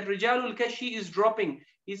that Rijalul Kashi is dropping.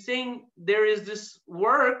 He's saying there is this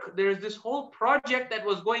work, there is this whole project that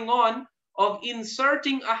was going on of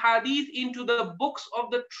inserting ahadith into the books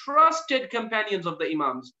of the trusted companions of the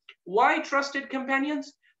Imams. Why trusted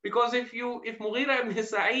companions? Because if Mughirah Ibn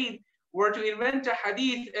Saeed were to invent a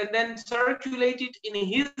hadith and then circulate it in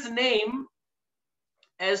his name,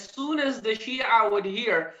 as soon as the Shia would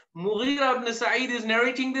hear Mughirah Ibn Saeed is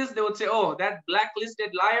narrating this, they would say, oh, that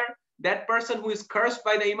blacklisted liar, that person who is cursed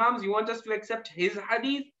by the Imams, you want us to accept his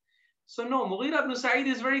hadith? So no, Mughirah Ibn Saeed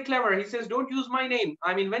is very clever. He says, don't use my name.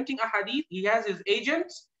 I'm inventing a hadith. He has his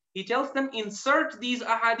agents. He tells them, insert these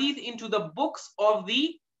ahadith into the books of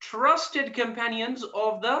the trusted companions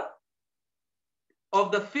of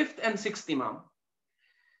the fifth and sixth Imam.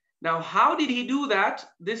 Now, how did he do that?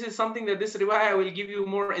 This is something that this riwayah will give you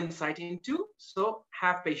more insight into. So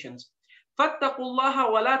have patience. فَاتَّقُوا اللَّهَ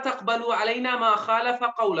وَلَا تَقْبَلُوا عَلَيْنَا مَا خَالَفَ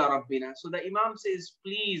قَوْلَ رَبِّنَا. So the Imam says,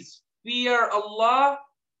 please fear Allah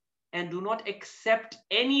and do not accept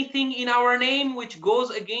anything in our name which goes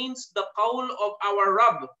against the qawl of our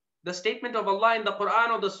Rabb. The statement of Allah in the Quran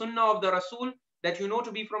or the Sunnah of the Rasul that you know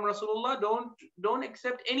to be from Rasulullah, don't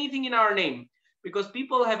accept anything in our name. Because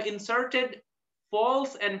people have inserted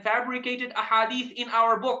false and fabricated ahadith in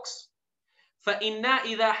our books. فَإِنَّا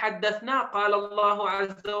إِذَا حَدَّثْنَا قَالَ اللَّهُ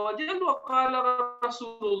عَزَّ وَجَلُّ وَقَالَ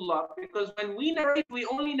رَسُولُ اللَّهِ. Because when we narrate, we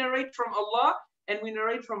only narrate from Allah and we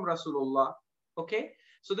narrate from Rasulullah. Okay?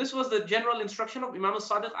 So this was the general instruction of Imam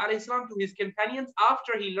Sadiq alayhi salam to his companions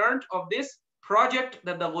after he learned of this project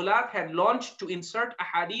that the Ghuluww had launched to insert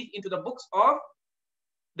ahadith into the books of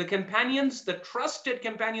the companions, the trusted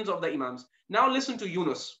companions of the Imams. Now listen to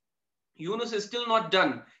Yunus. Yunus is still not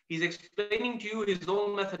done. He's explaining to you his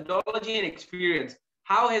own methodology and experience.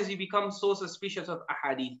 How has he become so suspicious of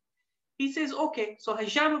ahadith? He says, okay, so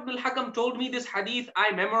Hisham ibn al-Hakam told me this hadith,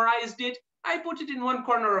 I memorized it, I put it in one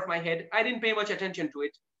corner of my head, I didn't pay much attention to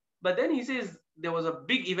it. But then he says, there was a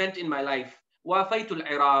big event in my life. وَافَيْتُ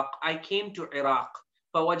الْعِرَاقِ. I came to Iraq.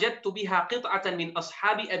 فَوَجَدْتُ بِهَا قِطْعَةً مِنْ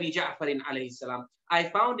أَصْحَابِ أَبِي جَعْفَرٍ عَلَيْهِ السَّلَامِ. I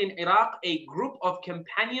found in Iraq a group of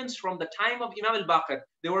companions from the time of Imam al-Baqir.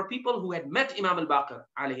 There were people who had met Imam al-Baqir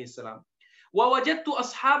alayhi salam. وَوَجَدْتُ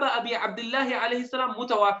أَصْحَابَ أَبِي عَبْدِ اللَّهِ عَلَيْهِ السَّلَامِ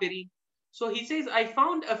مُتَوَافِرِينَ. So he says, I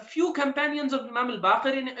found a few companions of Imam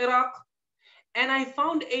al-Baqir in Iraq, and I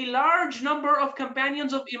found a large number of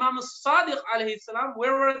companions of Imam Sadiq alayhi salam.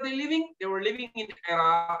 Where were they living? They were living in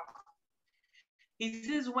Iraq. He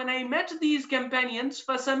says, when I met these companions,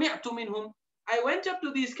 فَسَمِعْتُ مِنْهُمْ. I went up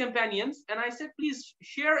to these companions and I said, please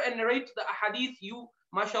share and narrate the ahadith. You,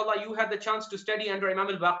 mashallah, you had the chance to study under Imam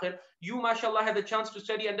al-Baqir. You, mashallah, had the chance to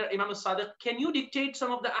study under Imam al-Sadiq. Can you dictate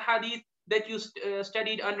some of the ahadith that you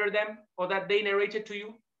studied under them or that they narrated to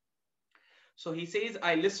you? So he says,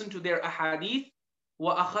 I listened to their ahadith,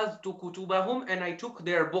 وَأَخَذْتُ كُتُبَهُمْ, and I took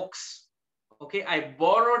their books. Okay, I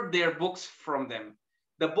borrowed their books from them.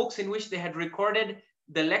 The books in which they had recorded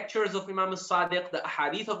the lectures of Imam Sadiq, the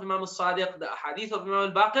ahadith of Imam Sadiq, the ahadith of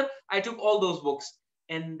Imam al-Baqir, I took all those books.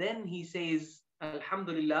 And then he says,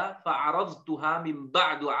 Alhamdulillah, فَعَرَضْتُهَا مِنْ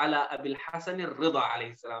بَعْدُ عَلَى أَبِي الْحَسَنِ الرِّضَى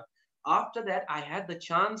عَلَيْهِ السَّلَامِ. After that, I had the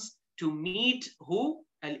chance to meet who?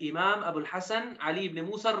 Al-Imam Abul Hasan Ali ibn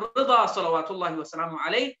Musa al-Ridha salawatullahi wa salamu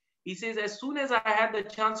alayhi. He says, as soon as I had the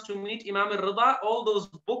chance to meet Imam al-Ridha, all those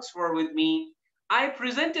books were with me. I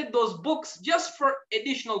presented those books just for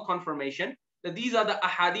additional confirmation that these are the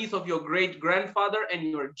ahadith of your great grandfather and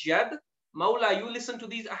your jad. Mawla, you listen to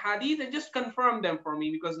these ahadith and just confirm them for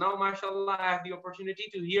me, because now, mashallah, I have the opportunity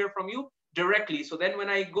to hear from you directly. So then when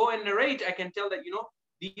I go and narrate, I can tell that, you know,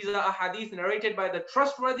 these are ahadith narrated by the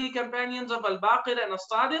trustworthy companions of al-Baqir and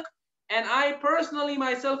al-Sadiq. And I personally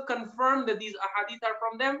myself confirm that these ahadith are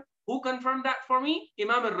from them. Who confirmed that for me?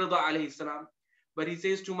 Imam Ridha alayhi salam. But he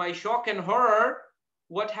says, to my shock and horror,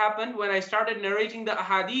 what happened when I started narrating the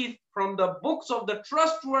ahadith from the books of the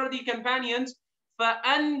trustworthy companions,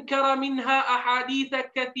 فَأَنْكَرَ مِنْهَا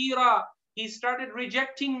أَحَادِيثَ كَثِيرًا. He started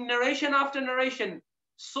rejecting narration after narration.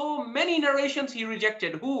 So many narrations he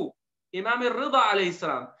rejected. Who? Imam Ridha alayhi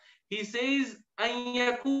salam. He says, أَنْ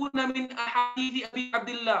يَكُونَ مِنْ أَحَادِيثِ أَبِي عَبْدِ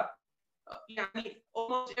اللَّهِ.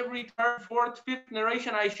 Almost every third, fourth, fifth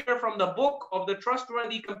narration I share from the book of the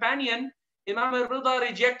trustworthy companion, Imam Ridha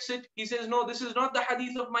rejects it. He says, no, this is not the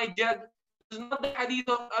hadith of my jad. This is not the hadith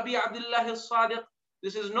of Abi Abdullah al-Sadiq.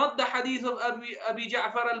 This is not the hadith of Abi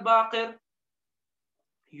Ja'far al-Baqir.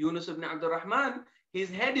 Yunus Ibn Rahman, his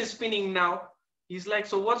head is spinning now. He's like,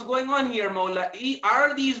 so what's going on here, Mawla?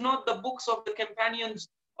 Are these not the books of the companions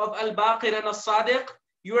of al-Baqir and al-Sadiq?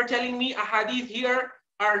 You are telling me ahadith here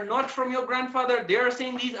are not from your grandfather. They are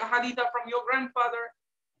saying these ahadith are from your grandfather.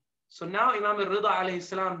 So now Imam Ridha alayhi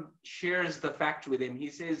salam shares the fact with him. He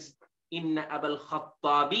says, Inna Abul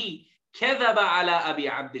Khattabi kadhaba ala Abi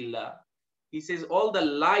Abdullah. He says all the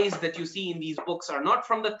lies that you see in these books are not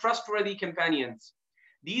from the trustworthy companions.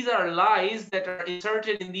 These are lies that are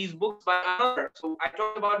inserted in these books by another. So I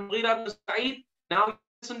talked about Mughirah Ibn Saeed. Now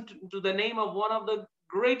listen to the name of one of the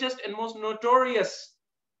greatest and most notorious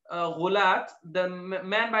ghulat, the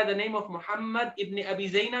man by the name of Muhammad Ibn Abi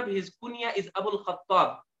Zainab. His kunya is Abul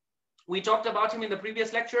Khattab. We talked about him in the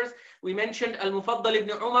previous lectures. We mentioned Al-Mufaddal ibn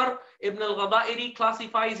Umar ibn al-Ghadairi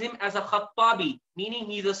classifies him as a Khattabi, meaning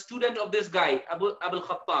he's a student of this guy, Abul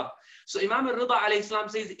Khattab. So Imam Ridha alayhi salam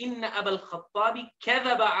says, Inna Abul Khattabi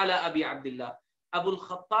kadhaba ala Abi Abdullah. Abul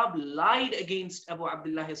Khattab lied against Abu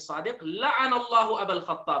Abdullah as-Sadiq. La'an Allahu Abul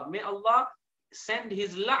Khattab. May Allah send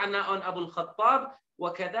his la'na on Abul Khattab.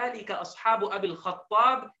 وكذلك أصحاب أبي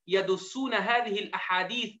الخطاب يدسون هذه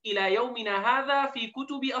الأحاديث إلى يومنا هذا في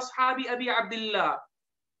كتب أصحاب أبي عبد الله.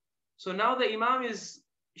 So now the Imam is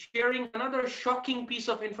sharing another shocking piece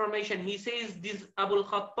of information. He says this Abul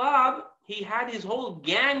Khattab, he had his whole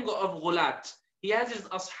gang of ghulat. He has his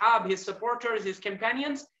ashab, his supporters, his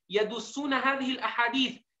companions. يدسون هذه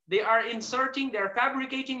الأحاديث. They are inserting, they are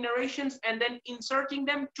fabricating narrations and then inserting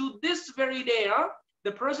them to this very day.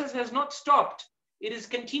 The process has not stopped. It is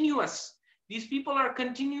continuous. These people are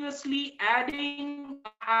continuously adding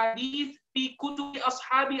hadith fi kutubi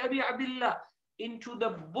ashabi Abi Abdullah into the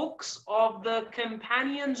books of the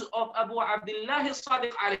companions of Abu Abdullah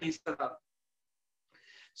as-Sadiq alayhi salam.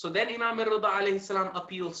 So then Imam Ridha alayhi salam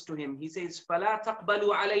appeals to him. He says, فَلَا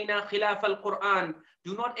تَقْبَلُوا عَلَيْنَا خِلَافَ الْقُرْآنِ.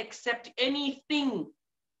 Do not accept anything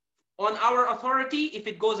on our authority if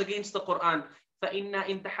it goes against the Quran. فإنا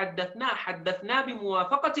إن تحدثنا حدثنا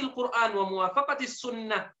بموافقة القرآن وموافقة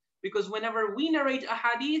السنة. Because whenever we narrate a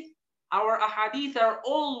hadith, our ahadith are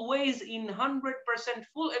always in 100%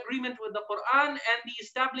 full agreement with the Quran and the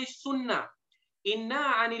established sunnah. إنا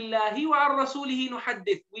عن الله وعن رسوله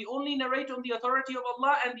نحدث. We only narrate on the authority of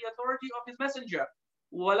Allah and the authority of His Messenger.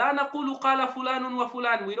 ولا نقول قال فلان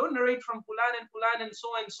وفلان. We don't narrate from fulan and so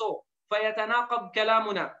and so. فيتناقض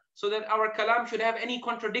كلامنا. So that our kalam should have any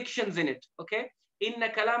contradictions in it. Okay? Inna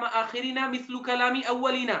kalama akhirina mithlu kalami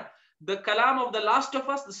awwalina. The kalam of the last of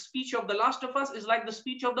us, the speech of the last of us is like the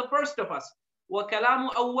speech of the first of us. Wa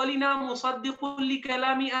kalamu awwalina musaddiqun li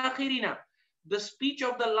kalami akhirina. The speech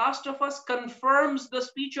of the last of us confirms the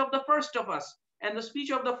speech of the first of us. And the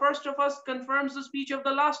speech of the first of us confirms the speech of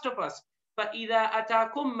the last of us. فَإِذَا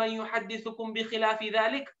أَتَاكُمْ مَنْ يُحَدِّثُكُمْ بِخِلَافِ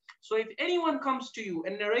ذَلِكَ. So if anyone comes to you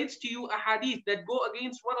and narrates to you a hadith that go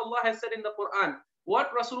against what Allah has said in the Quran,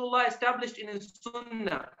 what Rasulullah established in his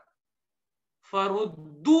Sunnah,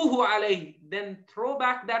 فَرُدُّوهُ عَلَيْهِ. Then throw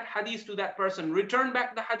back that hadith to that person. Return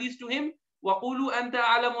back the hadith to him. وَقُولُوا أَنْتَ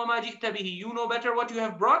أَعْلَمُ وَمَا جِئْتَ بِهِ. You know better what you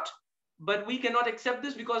have brought, but we cannot accept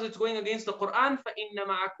this because it's going against the Quran. فَإِنَّ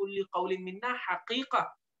مَعَ كُلِّ قَوْلٍ مِنَّا حَقِيقَةً.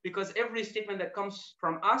 Because every statement that comes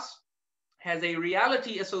from us has a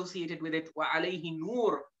reality associated with it. وَعَلَيْهِ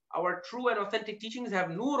نُورٌ. Our true and authentic teachings have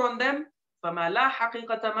nur on them. فَمَا لَا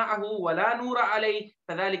حَقِيقَةَ مَعَهُ وَلَا نُورَ عَلَيْهِ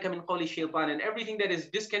فَذَلِكَ مِنْ قَوْلِ الشَّيْطَانِ. And everything that is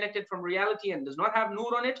disconnected from reality and does not have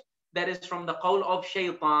nur on it, that is from the qawl of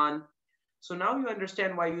shaitan. So now you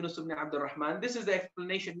understand why Yunus Ibn Rahman, this is the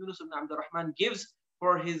explanation Yunus Ibn Rahman gives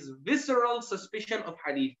for his visceral suspicion of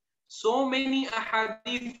hadith. So many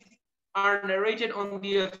hadith are narrated on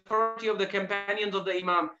the authority of the companions of the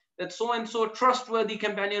Imam, that so and so trustworthy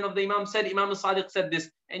companion of the Imam said, Imam Sadiq said this.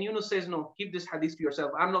 And Yunus says, no, keep this hadith to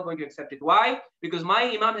yourself. I'm not going to accept it. Why? Because my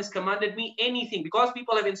Imam has commanded me anything. Because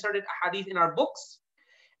people have inserted a hadith in our books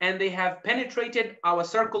and they have penetrated our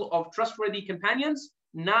circle of trustworthy companions.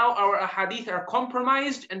 Now our ahadith are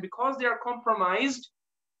compromised, and because they are compromised,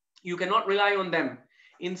 you cannot rely on them.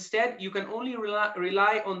 Instead, you can only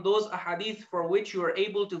rely on those ahadith for which you are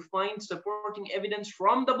able to find supporting evidence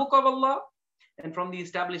from the book of Allah and from the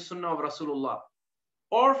established sunnah of Rasulullah,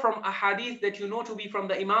 or from ahadith that you know to be from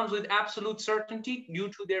the Imams with absolute certainty due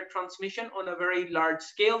to their transmission on a very large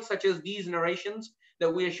scale, such as these narrations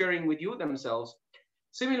that we are sharing with you themselves.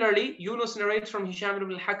 Similarly, Yunus narrates from Hisham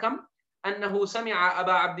ibn al-Hakam أنه سمع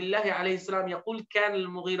أبا عبد الله عليه السلام يقول كان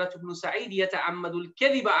المغيرة بن سعيد يتعمد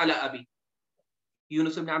الكذب على أبي.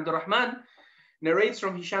 Yunus ibn Rahman narrates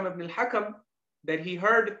from Hisham ibn al-Hakam that he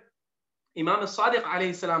heard Imam Sadiq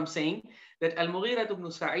alayhi salam saying that Al-Mughirah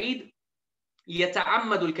ibn Saeed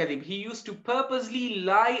يتعمد الكذب. He used to purposely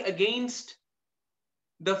lie against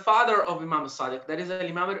the father of Imam Sadiq, that is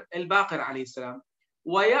Imam al-Baqir alayhi salam.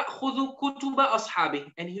 ويأخذ كتب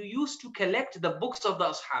أصحابه. And he used to collect the books of the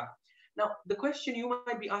ashab. Now, the question you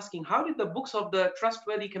might be asking, how did the books of the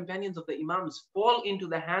trustworthy companions of the Imams fall into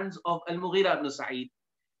the hands of Al-Mughirah ibn Saeed?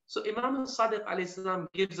 So Imam Sadiq alayhi salam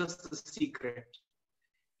gives us the secret.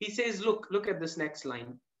 He says, look at this next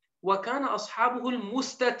line. وَكَانَ أَصْحَابُهُ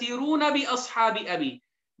الْمُسْتَتِرُونَ بِأَصْحَابِ أَبِي.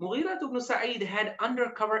 Mughirah Ibn Saeed had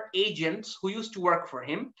undercover agents who used to work for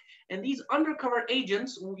him. And these undercover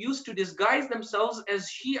agents who used to disguise themselves as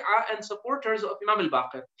Shia and supporters of Imam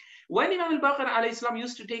al-Baqir. When Imam al-Baqir alayhi salam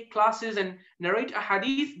used to take classes and narrate a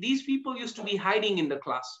hadith, these people used to be hiding in the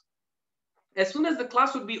class. As soon as the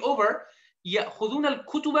class would be over, يَأْخُذُونَ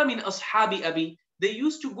الْكُتُبَ مِنْ أَصْحَابِ أَبِي. They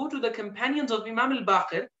used to go to the companions of Imam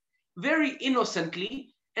al-Baqir very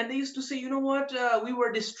innocently, and they used to say, you know what, we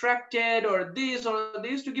were distracted or this, or they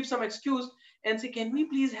used to give some excuse and say, can we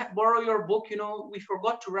please borrow your book? You know, we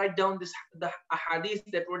forgot to write down the hadith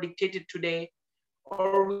that were dictated today,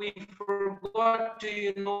 or we forgot to,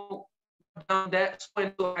 you know, down that so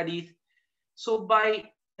and so hadith. So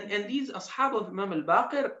and these ashab of Imam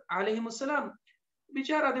al-Baqir alayhi salam,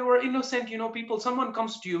 bichara, they were innocent, you know, people. Someone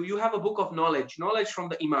comes to you, you have a book of knowledge from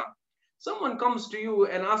the Imam. Someone comes to you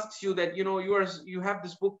and asks you that, you know, you have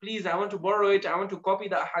this book, please, I want to borrow it, I want to copy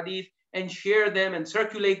the hadith and share them and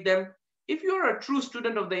circulate them. If you're a true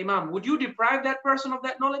student of the Imam, would you deprive that person of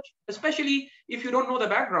that knowledge? Especially if you don't know the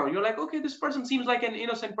background. You're like, okay, this person seems like an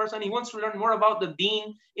innocent person. He wants to learn more about the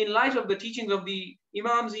deen in light of the teachings of the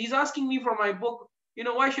Imams. He's asking me for my book. You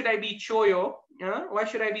know, why should I be choyo? Why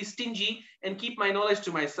should I be stingy and keep my knowledge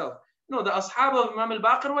to myself? No, the ashab of Imam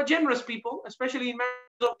al-Baqir were generous people, especially in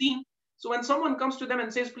matters of deen. So when someone comes to them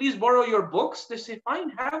and says, please borrow your books, they say,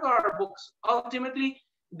 fine, have our books. Ultimately,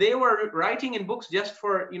 they were writing in books just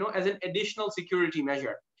for, you know, as an additional security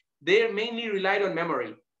measure. They mainly relied on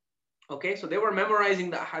memory. Okay, so they were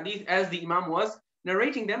memorizing the hadith as the Imam was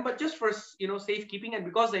narrating them, but just for, you know, safekeeping. And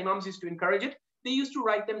because the Imams used to encourage it, they used to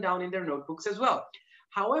write them down in their notebooks as well.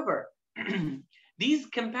 However, these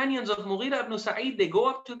companions of Mughirah Ibn Saeed, they go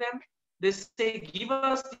up to them, they say, give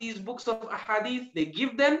us these books of Ahadith. They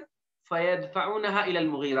give them, فَيَدْفَعُونَهَا إِلَى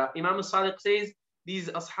الْمُغِيرَةِ. Imam Sadiq says, these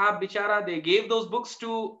ashab bichara, they gave those books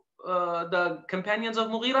to the companions of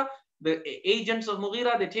Mughirah, the agents of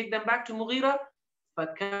Mughirah, they take them back to Mughirah.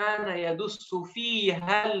 فَكَانَ يَدُسُّ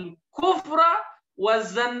فِيهَا الْكُفْرَ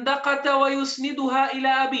وَالزَّنْدَقَةَ وَيُسْنِدُهَا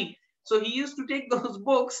إِلَى أَبِي. So he used to take those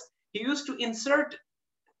books, he used to insert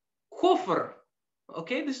kufr.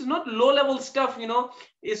 Okay, this is not low-level stuff, you know.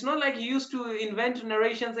 It's not like he used to invent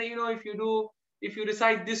narrations that, you know, if you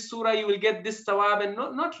recite this surah, you will get this thawab, and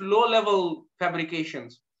not low-level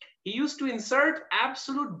fabrications. He used to insert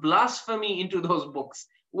absolute blasphemy into those books.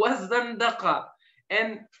 Wazandaqa,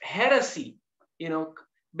 and heresy, you know,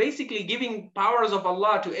 basically giving powers of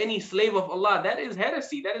Allah to any slave of Allah. That is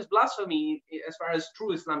heresy, that is blasphemy as far as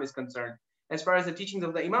true Islam is concerned, as far as the teachings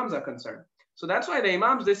of the Imams are concerned. So that's why the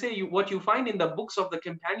Imams, they say what you find in the books of the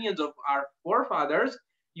companions of our forefathers,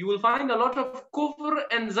 you will find a lot of kufr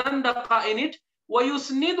and zandaqa in it.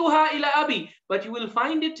 وَيُسْنِدُهَا إِلَى أَبِي. But you will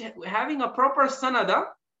find it having a proper sanada.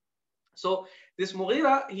 So this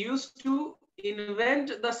Mughirah, he used to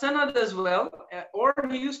invent the sanad as well, or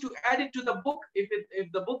he used to add it to the book.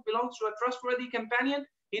 If the book belongs to a trustworthy companion,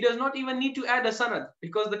 he does not even need to add a sanad,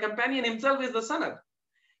 because the companion himself is the sanad.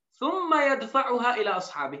 ثُمَّ يَدْفَعُهَا إِلَى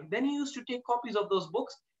أَصْحَابِهِ. Then he used to take copies of those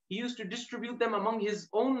books. He used to distribute them among his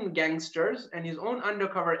own gangsters and his own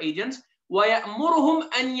undercover agents. وَيَأْمُرُهُمْ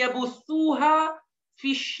أَنْ يَبُثُّوهَا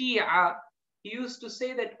فِي الشِّيعَةِ. He used to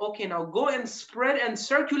say that, okay, now go and spread and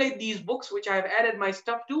circulate these books, which I have added my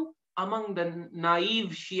stuff to, among the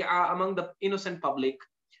naive Shia, among the innocent public.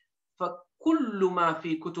 فَكُلُّ مَا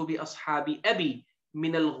فِي كُتُبِ أَصْحَابِ أَبِي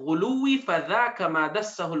مِنَ الْغُلُوِّ فَذَاكَ مَا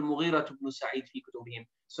دَسَّهُ الْمُغِيرَةُ بْنُ سَعِيدٍ فِي كُتُبِهِمْ.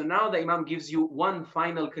 So now the Imam gives you one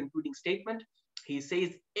final concluding statement. He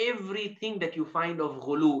says everything that you find of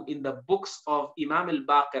Ghuluw in the books of Imam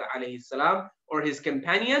al-Baqir alayhi salam or his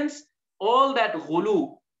companions, all that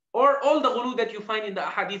Ghuluw, or all the Ghuluw that you find in the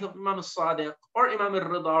Ahadith of Imam Sadiq or Imam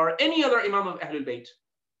Ridha or any other Imam of Ahlul Bayt,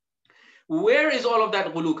 where is all of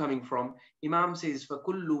that Ghuluw coming from? Imam says,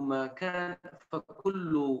 فَكُلُّ مَا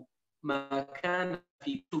كَانَ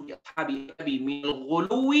فِي كُتُبِ أَصْحَابِ أَبِي مِنَ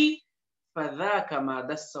الْغُلُوِّ فَذَاكَ مَا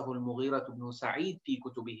دَسَّهُ الْمُغِيرَةُ بْنُ سَعِيدٍ فِي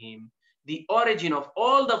كُتُبِهِمْ. The origin of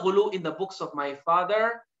all the Ghuluw in the books of my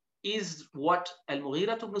father is what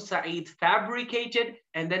Al-Mughirah ibn Saeed fabricated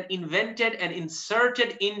and then invented and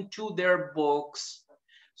inserted into their books.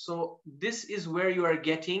 So this is where you are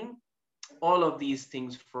getting all of these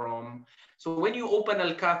things from. So when you open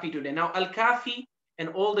Al-Kafi today, now Al-Kafi and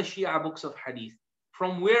all the Shia books of Hadith,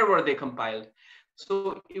 from where were they compiled?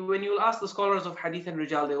 So when you ask the scholars of Hadith and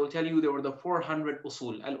Rijal, they will tell you there were the 400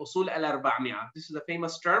 usul, al-usul al-arba'mi'ah. This is a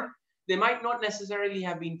famous term. They might not necessarily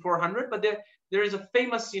have been 400, but there is a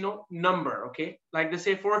famous, you know, number, okay? Like they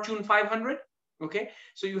say Fortune 500, okay?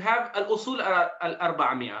 So you have al-usul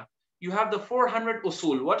al-arba'mi'ah. You have the 400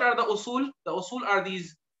 usul. What are the usul? The usul are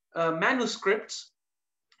these manuscripts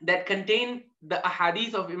that contain the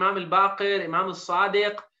ahadith of Imam al-Baqir, Imam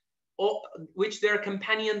Sadiq, which their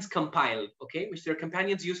companions compiled, okay? Which their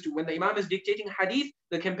companions used to, when the Imam is dictating hadith,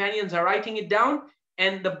 the companions are writing it down,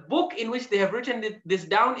 and the book in which they have written this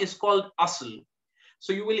down is called asl.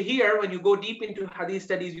 So you will hear, when you go deep into hadith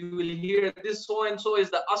studies, you will hear this so-and-so is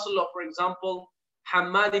the asl of, for example,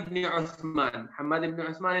 Hammad ibn Uthman. Hammad ibn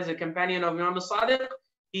Uthman is a companion of Imam Sadiq.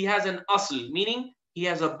 He has an asl, meaning he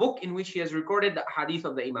has a book in which he has recorded the hadith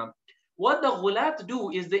of the Imam. What the ghulat do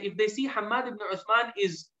is that if they see Hammad ibn Uthman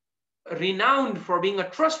is renowned for being a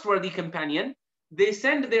trustworthy companion, they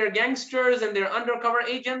send their gangsters and their undercover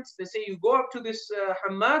agents. They say, you go up to this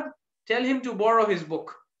Hammad, tell him to borrow his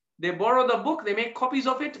book. They borrow the book, they make copies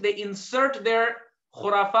of it, they insert their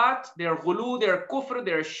khurafat, their ghuluw, their kufr,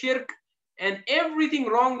 their shirk, and everything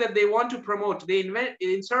wrong that they want to promote. They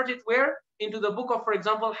insert it where? Into the book of, for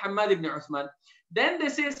example, Hammad ibn Uthman. Then they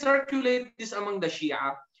say, circulate this among the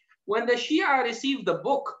Shia. When the Shia receive the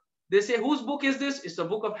book, they say, whose book is this? It's the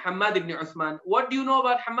book of Hammad ibn Uthman. What do you know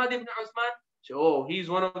about Hammad ibn Uthman? So, oh, he's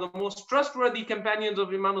one of the most trustworthy companions of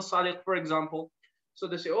Imam Sadiq, for example. So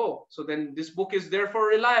they say, oh, so then this book is therefore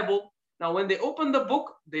reliable. Now, when they open the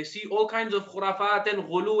book, they see all kinds of khurafat and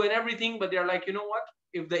ghuluw and everything, but they're like, you know what?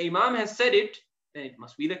 If the Imam has said it, then it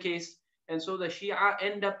must be the case. And so the Shia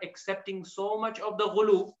end up accepting so much of the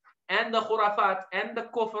ghuluw and the khurafat and the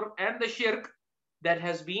kufr and the shirk that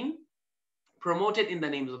has been promoted in the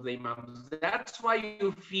names of the Imams. That's why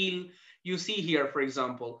you see here, for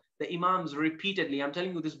example, the Imams repeatedly, I'm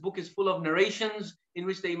telling you, this book is full of narrations in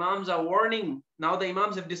which the Imams are warning. Now the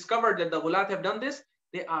Imams have discovered that the Ghulat have done this.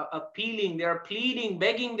 They are appealing, they are pleading,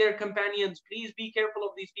 begging their companions, please be careful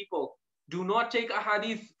of these people. Do not take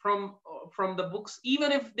ahadith from the books,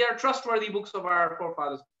 even if they are trustworthy books of our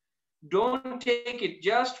forefathers. Don't take it.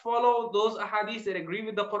 Just follow those ahadith that agree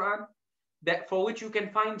with the Quran, that for which you can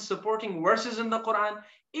find supporting verses in the Quran.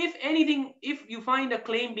 If anything, if you find a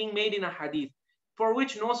claim being made in a hadith for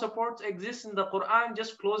which no support exists in the Quran,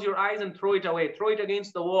 just close your eyes and throw it away. Throw it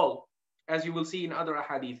against the wall, as you will see in other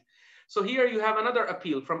ahadith. So here you have another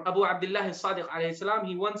appeal from Abu Abdullah Sadiq alayhi salam.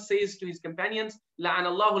 He once says to his companions, La'an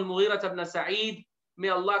Allahu al-Mughirah Ibn Saeed. May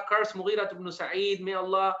Allah curse Mughirah Ibn Saeed. May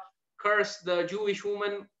Allah curse the Jewish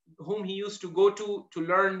woman whom he used to go to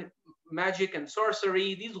learn magic and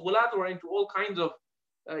sorcery. These ghulat were into all kinds of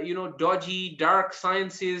dodgy, dark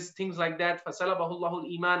sciences, things like that. فَسَلَبَهُ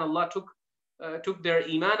اللَّهُ الْإِيمَانَ. Allah took their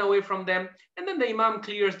iman away from them. And then the Imam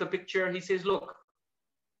clears the picture. He says, look,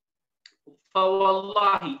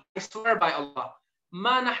 فَوَاللَّهِ, I swear by Allah,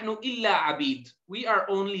 مَا نَحْنُ إِلَّا عَبِيد. We are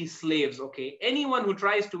only slaves, okay? Anyone who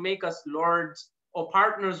tries to make us lords or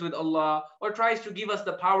partners with Allah or tries to give us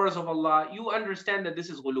the powers of Allah, you understand that this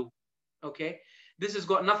is ghuluw, okay? This has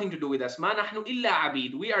got nothing to do with us. مَا نَحْنُ إِلَّا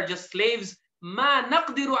عَبِيد. We are just slaves. مَا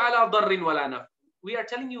نَقْدِرُ عَلَى ضَرٍّ وَلَا نَفْعٍ. We are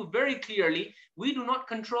telling you very clearly, we do not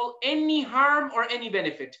control any harm or any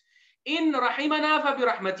benefit. إِن رَحِمَنَا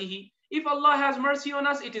فَبِرَحْمَتِهِ. If Allah has mercy on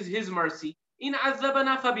us, it is His mercy. إِنْ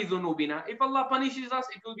عَذَّبَنَا فَبِذُنُوبِنَا. If Allah punishes us,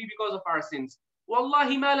 it will be because of our sins.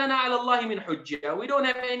 وَاللَّهِ مَا لَنَا عَلَى اللَّهِ مِنْ حُجَّةٍ. We don't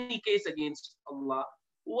have any case against Allah.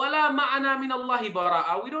 وَلَا مَعَنَا مِنَ اللَّهِ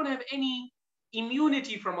بَرَاءً. We don't have any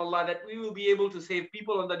immunity from Allah that we will be able to save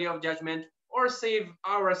people on the Day of Judgment or save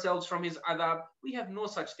ourselves from His adab. We have no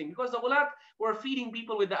such thing, because the ghulat were feeding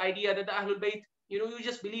people with the idea that the Ahlul Bayt, you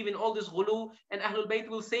just believe in all this ghuluw, and Ahlul Bayt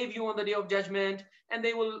will save you on the Day of Judgment and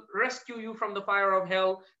they will rescue you from the fire of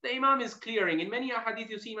hell. The Imam is clearing. In many ahadith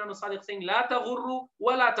you see Imam Sadiq saying, La taghurru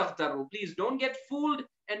wa la taghtarru. Please don't get fooled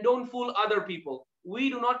and don't fool other people. We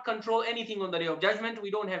do not control anything on the Day of Judgment. We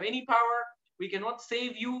don't have any power. We cannot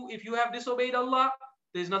save you. If you have disobeyed Allah,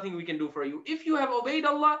 there's nothing we can do for you. If you have obeyed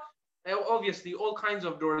Allah, obviously all kinds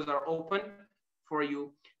of doors are open for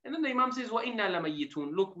you. And then the Imam says, وَإِنَّا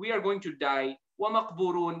لَمَيِّتُونَ. Look, we are going to die.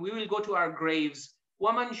 وَمَقْبُورُونَ. We will go to our graves.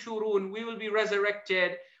 وَمَنْشُورُونَ. We will be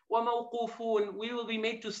resurrected. وَمَوْقُوفُونَ. We will be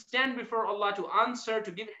made to stand before Allah to answer,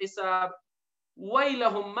 to give hisab.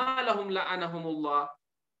 وَيْلَهُمْ مَا لَهُمْ لَعَنَهُمُ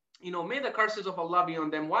اللَّهُ. May the curses of Allah be on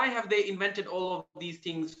them. Why have they invented all of these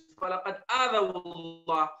things? فَلَقَدْ آذَوُوا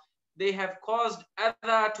اللَّهُ. They have caused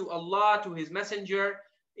adha to Allah, to His Messenger,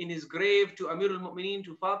 in his grave, to Amir al-Mu'mineen,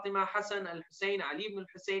 to Fatima, Hassan, Al-Hussein, Ali ibn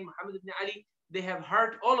al-Hussein, Muhammad ibn Ali. They have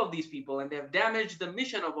hurt all of these people and they have damaged the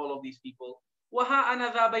mission of all of these people. وَهَا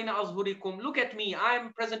أَنَا ذَا بَيْنَ أَظْهُرِكُمْ. Look at me, I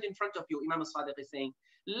am present in front of you. Imam Sadiq is saying,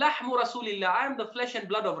 لَحْمُ رَسُولِ اللَّهِ. I am the flesh and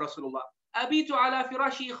blood of Rasulullah. أَبِيتُ عَلَى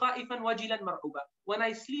فِرَاشِي خَائِفًا وَجِلًا مَرْعُوبًا. When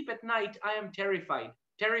I sleep at night, I am terrified.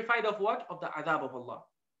 Terrified of what? Of the adhab of Allah.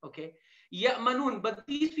 Okay. يَأْمَنُونَ. But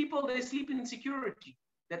these people, they sleep in security.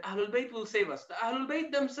 that Ahlul Bayt will save us. The Ahlul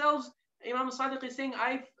Bayt themselves, Imam Sadiq is saying,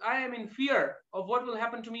 I am in fear of what will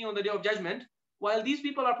happen to me on the day of judgment, while these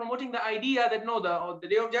people are promoting the idea that no, the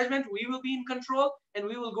day of judgment, we will be in control and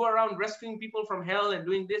we will go around rescuing people from hell and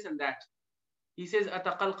doing this and that. He says,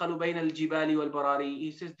 أَتَقَلْقَلُ بَيْنَ الْجِبَالِ وَالْبَرَارِ.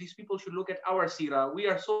 He says, these people should look at our seerah. We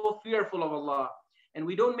are so fearful of Allah. And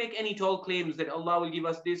we don't make any tall claims that Allah will give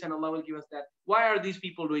us this and Allah will give us that. Why are these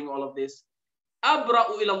people doing all of this? أَبْرَأُ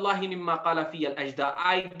إِلَى اللَّهِ مِمَّا قَالَ فِيَ الْأَجْدَى.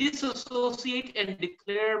 I disassociate and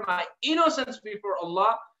declare my innocence before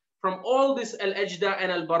Allah from all this al-ajda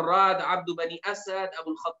and al-barrad, Abdu Bani Asad,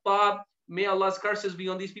 Abul Khattab. May Allah's curses be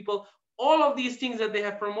on these people. All of these things that they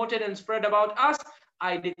have promoted and spread about us,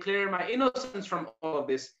 I declare my innocence from all of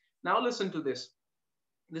this. Now listen to this.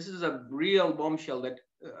 This is a real bombshell that,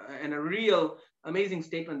 and a real amazing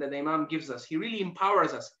statement that the Imam gives us. He really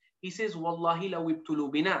empowers us. He says, Wallahi law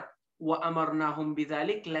ibtulu bina wa amarnahum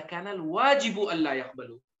bidhalik lakana al-wajibu alla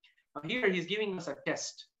yaqbalu. Here he's giving us a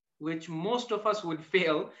test, which most of us would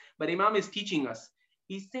fail, but Imam is teaching us.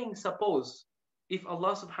 He's saying, suppose if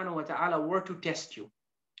Allah subhanahu wa ta'ala were to test you,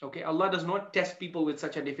 okay, Allah does not test people with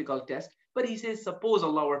such a difficult test, but he says, suppose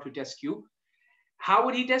Allah were to test you. How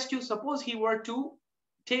would he test you? Suppose he were to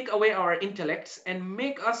take away our intellects and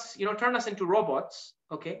make us, turn us into robots,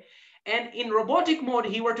 okay? And in robotic mode,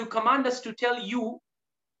 he were to command us to tell you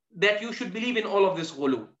that you should believe in all of this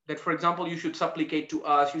ghuluw. That, for example, you should supplicate to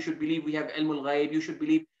us, you should believe we have ilmul ghaib, you should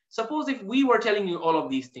believe. Suppose if we were telling you all of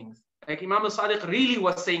these things, like Imam Sadiq really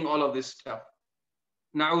was saying all of this stuff.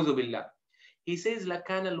 Na'udhu billah. He says,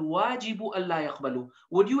 لَكَانَ الْوَاجِبُ أَلَّا يَقْبَلُوا.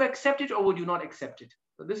 Would you accept it or would you not accept it?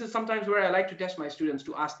 So this is sometimes where I like to test my students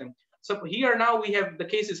to ask them. So here now we have, the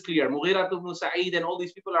case is clear. Mughirah Ibn Saeed and all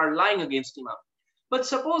these people are lying against Imam. But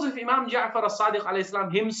suppose if Imam Ja'far as-Sadiq alayhi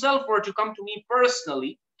salam himself were to come to me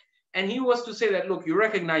personally, and he was to say that, look, you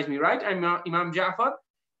recognize me, right? I'm Imam Ja'far,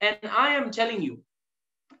 and I am telling you,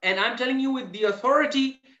 and I'm telling you with the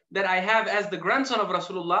authority that I have as the grandson of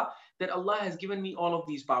Rasulullah, that Allah has given me all of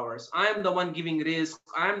these powers. I am the one giving rizq.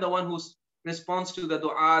 I am the one who responds to the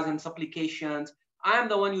du'as and supplications. I am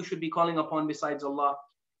the one you should be calling upon besides Allah.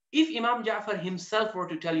 If Imam Ja'far himself were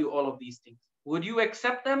to tell you all of these things, would you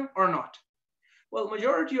accept them or not? Well,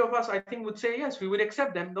 majority of us, I think, would say yes, we would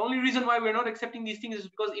accept them. The only reason why we're not accepting these things is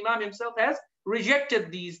because Imam himself has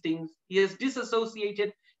rejected these things. He has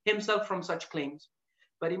disassociated himself from such claims.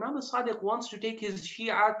 But Imam Sadiq wants to take his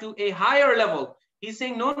Shia to a higher level. He's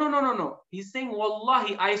saying, no, no, no, no, no. He's saying,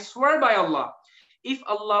 Wallahi, I swear by Allah, if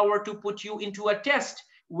Allah were to put you into a test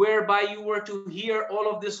whereby you were to hear all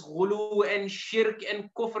of this ghuluw and shirk and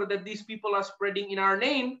kufr that these people are spreading in our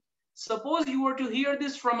name, suppose you were to hear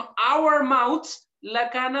this from our mouths,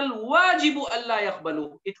 لَكَانَ الْوَاجِبُ أَلَّا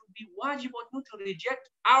يَقْبَلُوا. It would be wajib on you to reject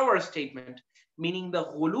our statement. Meaning the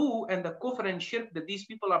ghuluw and the kufr and shirk that these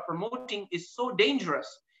people are promoting is so dangerous.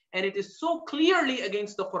 And it is so clearly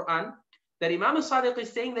against the Quran that Imam Sadiq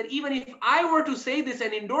is saying that even if I were to say this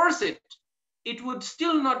and endorse it, it would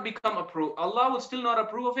still not become approved. Allah would still not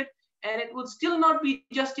approve of it, and it would still not be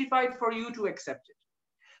justified for you to accept it.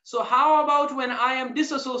 So how about when I am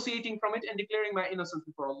disassociating from it and declaring my innocence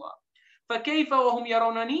before Allah? فَكَيْفَ وَهُمْ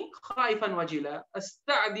يَرَوْنَنِي خَائِفًا وَجِلًا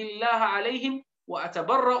أَسْتَعْدِي اللَّهَ عَلَيْهِمْ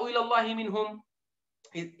وَأَتَبَرَّأُ إِلَى اللَّهِ مِنْهُمْ.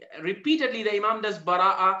 Repeatedly the Imam does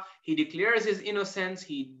bara'ah. He declares his innocence.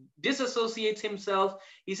 He disassociates himself.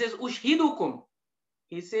 He says, Ushhidukum.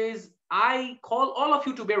 He says, I call all of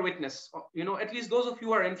you to bear witness. At least those of you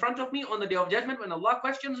who are in front of me on the day of judgment, when Allah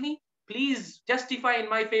questions me, please testify in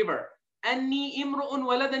my favor. Anni imru'un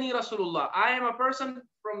waladani Rasulullah. I am a person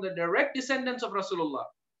from the direct descendants of Rasulullah.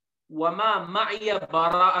 Wama ma'iya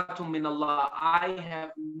bara'atum min Allah. I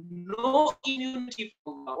have no immunity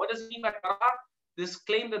from Allah. What does it mean by bara'ah? This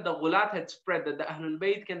claim that the Ghulat had spread, that the Ahlul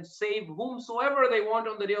Bayt can save whomsoever they want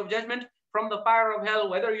on the day of judgment from the fire of hell,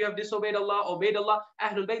 whether you have disobeyed Allah, obeyed Allah.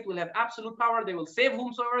 Ahlul Bayt will have absolute power. They will save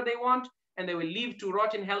whomsoever they want, and they will leave to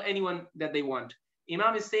rot in hell anyone that they want.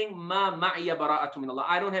 Imam is saying, Ma ma'iya bara'atu min Allah.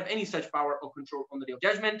 I don't have any such power or control on the day of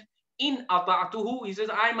judgment. In ata'atuhu, he says,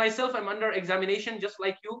 I myself am under examination just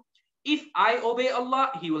like you. If I obey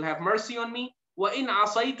Allah, He will have mercy on me. Wa in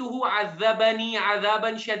asaytuhu azabani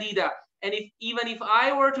azaban shadida. And even if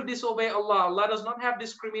I were to disobey Allah, Allah does not have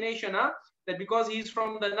discrimination, that because he's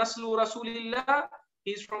from the Naslu Rasulillah,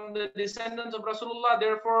 he's from the descendants of Rasulullah,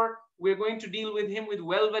 therefore we're going to deal with him with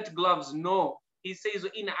velvet gloves. No. He says,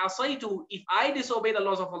 in asaytu, if I disobey the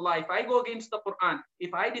laws of Allah, if I go against the Quran,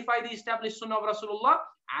 if I defy the established sunnah of Rasulullah,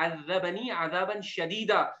 azabani azaban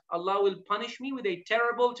shadida. Allah will punish me with a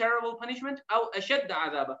terrible, terrible punishment. Aw ashadda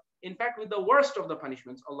azaba. In fact, with the worst of the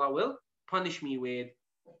punishments, Allah will punish me with.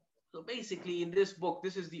 So basically in this book,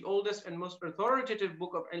 this is the oldest and most authoritative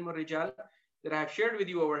book of Ilm al-Rijal that I have shared with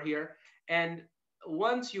you over here. And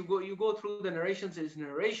once you go through the narrations, there's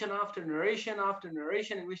narration after narration after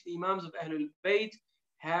narration in which the Imams of Ahlul Bayt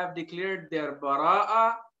have declared their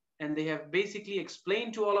bara'ah, and they have basically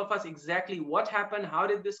explained to all of us exactly what happened, how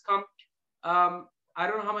did this come. I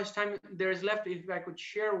don't know how much time there is left. If I could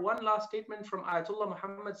share one last statement from Ayatollah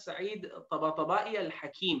Muhammad Saeed Tabatabai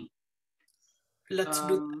al-Hakim. Let's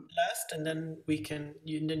do that last, and then you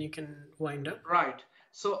can wind up. Right.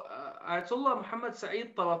 So Ayatollah Muhammad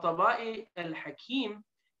Saeed Tabatabai al-Hakim,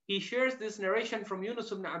 he shares this narration from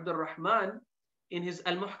Yunus Ibn Rahman in his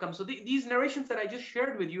Al-Muhkam. So these narrations that I just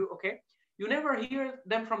shared with you, okay, you never hear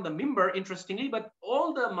them from the mimbar, interestingly, but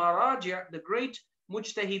all the maraji', the great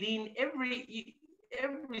mujtahideen,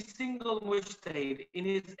 every single mujtahid in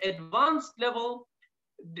his advanced level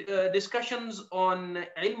discussions on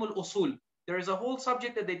ilm al-usul. There is a whole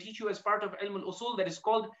subject that they teach you as part of ilm al-usul that is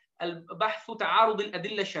called al-bahthu ta'arud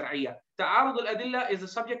al-adilla shar'iyya. Ta'arud al-adilla is a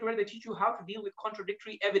subject where they teach you how to deal with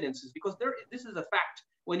contradictory evidences, because this is a fact.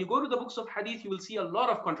 When you go to the books of hadith, you will see a lot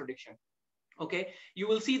of contradiction. Okay, you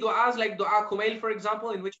will see du'as like du'a kumail, for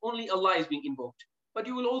example, in which only Allah is being invoked. But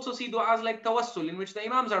you will also see du'as like tawassul, in which the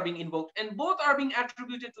imams are being invoked, and both are being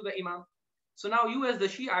attributed to the imam. So now you as the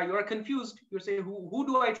Shia, you are confused. You say, who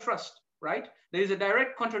do I trust, right? There is a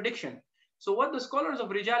direct contradiction. So what the scholars of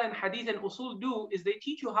Rijal and Hadith and Usul do is they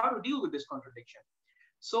teach you how to deal with this contradiction.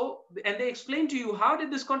 So, and they explain to you how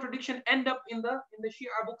did this contradiction end up in the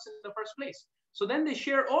Shia books in the first place. So then they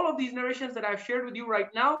share all of these narrations that I've shared with you right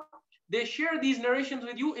now. They share these narrations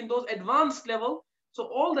with you in those advanced level. So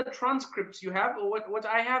all the transcripts you have, or what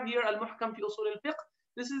I have here, Al-Muhkam fi Usul al-Fiqh,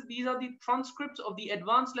 these are the transcripts of the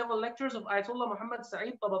advanced level lectures of Ayatollah Muhammad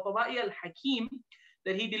Saeed Tabatabai al-Hakim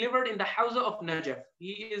that he delivered in the Hawza of Najaf.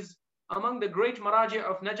 He is among the great maraji'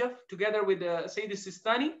 of Najaf, together with Sayyid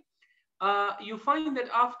al-Sistani. You find that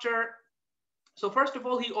so first of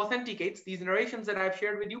all, he authenticates these narrations that I've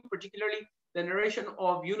shared with you, particularly the narration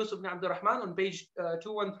of Yunus Ibn Rahman on page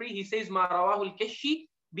 213. He says, Ma rawahu al-Kashi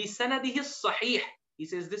bi sanadihi sahih. He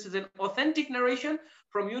says this is an authentic narration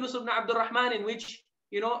from Yunus Ibn Rahman, in which,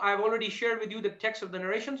 I've already shared with you the text of the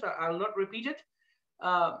narration, so I'll not repeat it.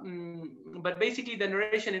 But basically the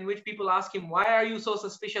narration in which people ask him, why are you so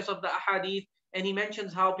suspicious of the ahadith? And he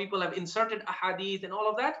mentions how people have inserted ahadith and all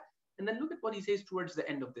of that. And then look at what he says towards the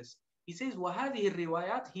end of this. He says, وَهَذِهِ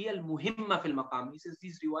الرِّوَايَاتِ هِيَ الْمُهِمَّةِ فِي الْمَقَامِ. He says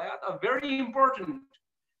these riwayat are very important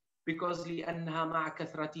because لأنها مع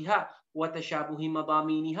كثرتها وتشابه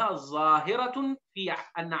مضامينها ظاهرة في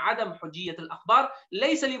أن عدم حجية الأخبار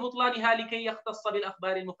ليس لبطلانها لكي يختص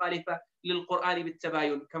بالأخبار المخالفة للقرآن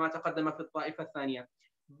بالتباين كما تقدم في الطائفة الثانية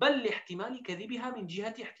بل لاحتمال كذبها من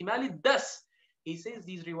جهة احتمال الدس. He says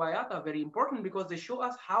these riwayat are very important because they show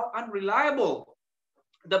us how unreliable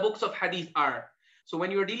the books of hadith are. So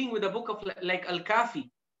when you're dealing with a book of like Al-Kafi,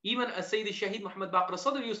 even as Sayyid Shahid Muhammad Baqir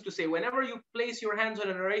Sadr used to say, whenever you place your hands on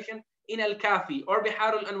a narration in Al-Kafi or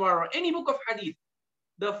Bihar al-Anwar or any book of hadith,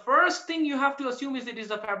 the first thing you have to assume is it is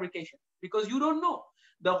a fabrication, because you don't know.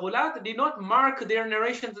 The Ghulat did not mark their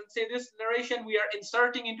narrations and say this narration we are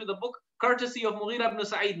inserting into the book courtesy of Mughirah Ibn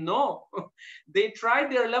Saeed. No, they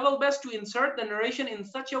tried their level best to insert the narration in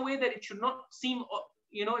such a way that it should not seem,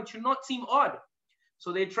 it should not seem odd.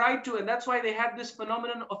 So they tried to, and that's why they had this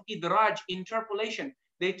phenomenon of idraj, interpolation.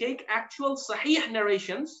 They take actual sahih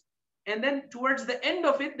narrations, and then towards the end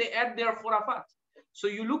of it, they add their khurafat. So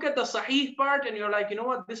you look at the sahih part and you're like, you know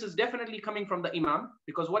what, this is definitely coming from the imam,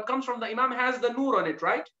 because what comes from the imam has the nur on it,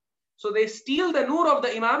 right? So they steal the nur of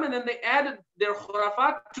the imam and then they add their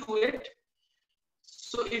khurafat to it.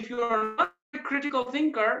 So if you're not a critical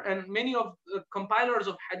thinker, and many of the compilers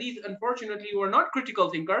of hadith, unfortunately, who are not critical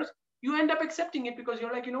thinkers, you end up accepting it because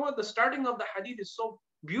you're like, you know what, the starting of the hadith is so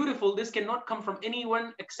beautiful, this cannot come from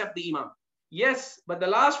anyone except the imam. Yes, but the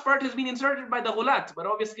last part has been inserted by the ghulat, but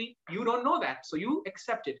obviously you don't know that, so you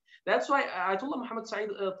accept it. That's why Ayatollah Muhammad Saeed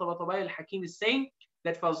Tabatabai al-Hakim is saying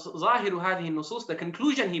that فَظَاهِرُ هَذِهِ النُّصُوص, the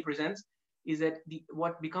conclusion he presents is that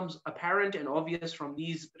what becomes apparent and obvious from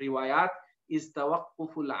these riwayat is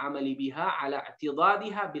توقف العمل بها على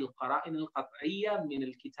اعتضادها بالقرائن القطعية من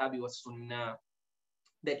الكتاب والسنة.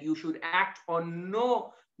 That you should act on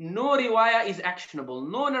no riwayah is actionable.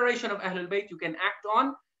 No narration of Ahlul Bayt you can act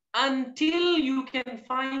on until you can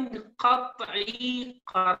find qat'i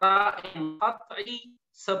qara'in, qat'i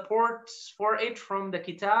supports for it from the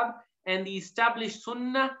kitab and the established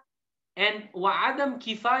sunnah, and wa'adam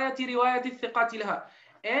kifayati riwayati thiqati laha.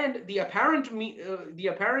 And the apparent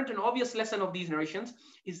and obvious lesson of these narrations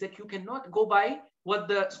is that you cannot go by what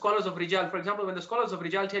the scholars of Rijal, for example, when the scholars of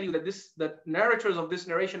Rijal tell you that the narrators of this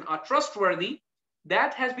narration are trustworthy,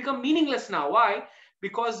 that has become meaningless now. Why?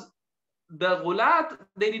 Because the Ghulat,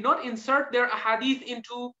 they did not insert their ahadith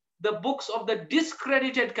into the books of the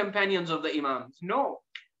discredited companions of the Imams. No,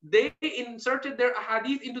 they inserted their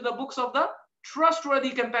ahadith into the books of the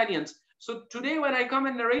trustworthy companions. So today when I come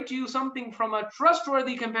and narrate to you something from a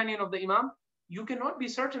trustworthy companion of the Imam, you cannot be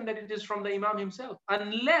certain that it is from the Imam himself,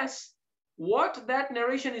 unless what that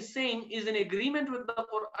narration is saying is in agreement with the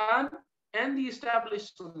Quran and the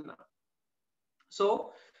established Sunnah.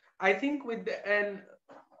 So I think and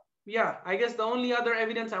yeah, I guess the only other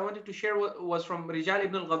evidence I wanted to share was from Rijal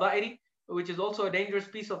ibn al-Ghadairi, which is also a dangerous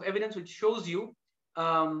piece of evidence, which shows you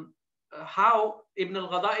how Ibn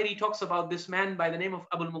al-Ghadairi talks about this man by the name of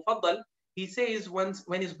Abul Mufaddal. He says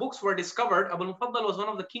when his books were discovered, Abul Mufaddal was one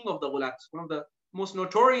of the king of the Ghulats, one of the most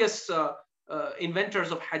notorious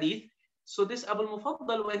inventors of hadith. So this Abul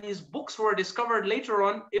Mufaddal, when his books were discovered later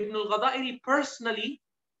on, Ibn al-Ghadairi personally,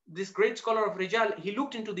 this great scholar of Rijal, he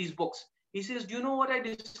looked into these books. He says, do you know what I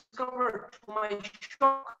discovered to my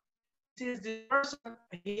shock? He says, this person,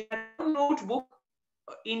 he had a notebook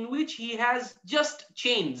in which he has just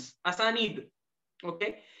chains, asanid,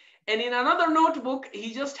 okay? And in another notebook,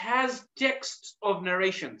 he just has texts of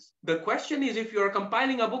narrations. The question is, if you're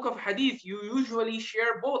compiling a book of hadith, you usually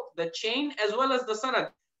share both the chain as well as the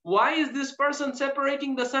sanad. Why is this person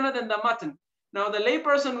separating the sanad and the matan? Now, the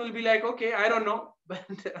layperson will be like, okay, I don't know. But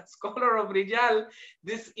a scholar of Rijal,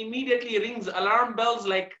 this immediately rings alarm bells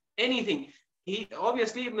like anything. He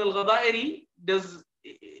obviously, Ibn al-Ghadairi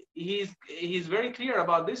he's very clear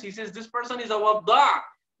about this. He says this person is a wadda'.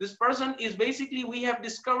 This person is basically, we have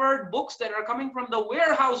discovered books that are coming from the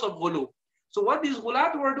warehouse of Ghuluww. So what these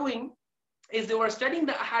ghulat were doing is they were studying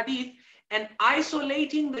the ahadith and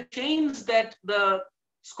isolating the chains that the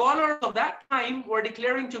scholars of that time were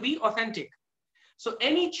declaring to be authentic. So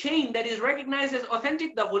any chain that is recognized as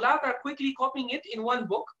authentic, the ghulat are quickly copying it in one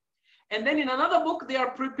book. And then in another book, they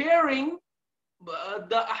are preparing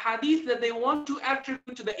the hadith that they want to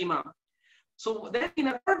attribute to the Imam. So then in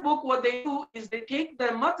a third book, what they do is they take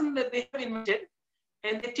the matan that they have invented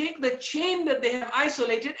and they take the chain that they have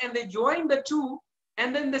isolated and they join the two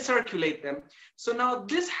and then they circulate them. So now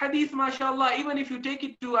this hadith, mashallah, even if you take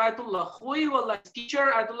it to Ayatollah Khoyi, Allah's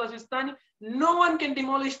teacher, Ayatollah Sistani, no one can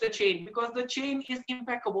demolish the chain because the chain is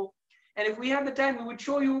impeccable. And if we had the time, we would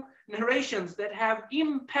show you narrations that have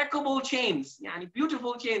impeccable chains, yani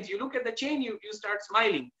beautiful chains. You look at the chain, you start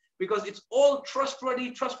smiling because it's all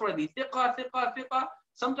trustworthy, thiqa,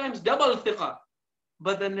 sometimes double thiqa.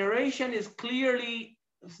 But the narration is clearly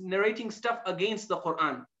narrating stuff against the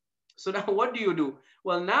Quran. So now what do?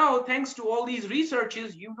 Well, now thanks to all these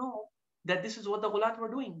researches, you know that this is what the Ghulat were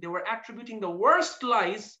doing. They were attributing the worst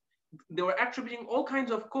lies. They were attributing all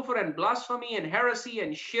kinds of kufr and blasphemy and heresy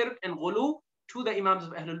and shirk and ghuluw to the Imams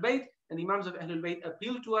of Ahlul Bayt. And the Imams of Ahlul Bayt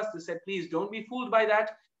appealed to us. They said, please don't be fooled by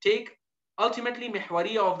that. Take ultimately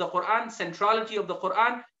mihwariyah of the Quran, centrality of the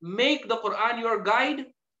Quran. Make the Quran your guide.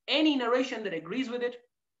 Any narration that agrees with it,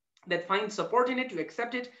 that finds support in it, you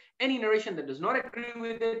accept it. Any narration that does not agree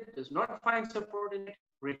with it, does not find support in it,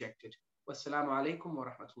 reject it. Wassalamu alaikum wa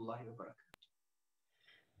rahmatullahi wa barakatuh.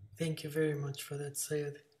 Thank you very much for that,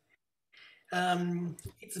 Syed.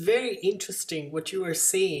 It's very interesting. What you are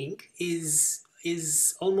saying is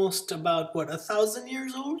almost about, what, 1,000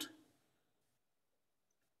 years old?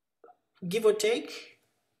 Give or take?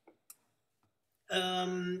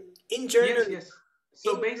 In journalism, yes.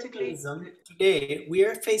 So basically, today we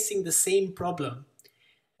are facing the same problem.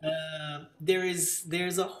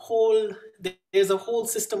 There's a whole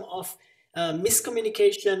system of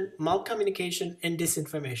miscommunication, malcommunication, and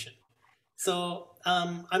disinformation. So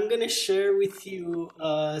I'm going to share with you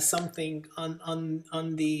something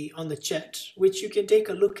on the chat, which you can take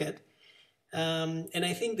a look at. And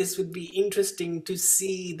I think this would be interesting to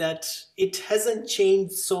see that it hasn't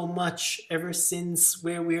changed so much ever since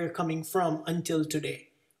where we are coming from until today.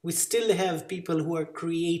 We still have people who are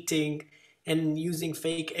creating and using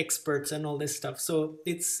fake experts and all this stuff. So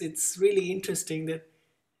it's really interesting that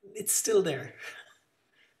it's still there.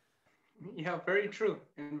 Yeah, very true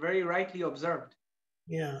and very rightly observed.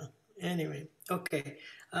 Yeah. Anyway, okay.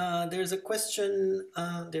 There's a question.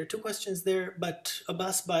 There are two questions there, but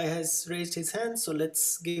Abbas Bhai has raised his hand, so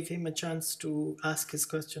let's give him a chance to ask his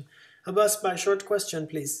question. Abbas Bhai, short question,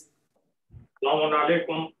 please. Assalamu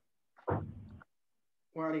alaikum.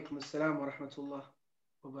 Wa alaikum assalam wa rahmatullah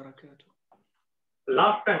wa barakatuh.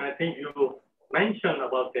 Last time, I think you mentioned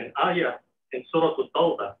about an ayah in Surah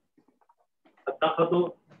Al-Tawbah اتخذوا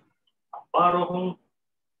أحبارهم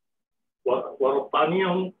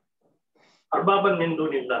ورهبانيهم أربابا من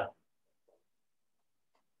دون الله.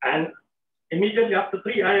 And immediately after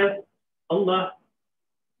 3 ayahs, Allah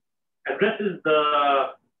addresses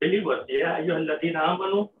the believers. يا أيها الذين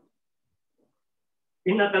آمنوا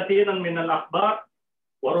إن كثيرا من الأحبار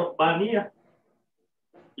ورهبانية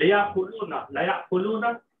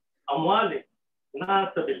ليأكلون أموال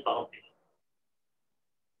الناس بالباطل.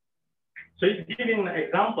 So it's giving an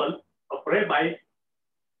example of rabbis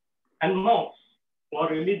and monks who are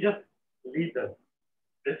religious leaders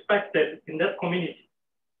respected in that community.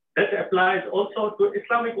 That applies also to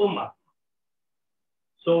Islamic Ummah.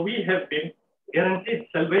 So we have been guaranteed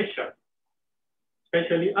salvation,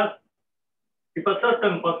 especially us, if a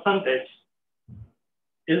certain percentage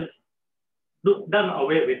is done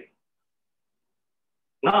away with.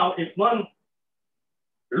 Now, if one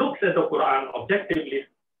looks at the Quran objectively,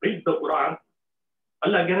 reads the Quran,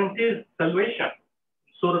 Allah guarantees salvation.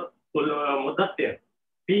 Surah Al-Mudaththir,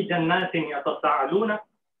 في جنات يتساءلون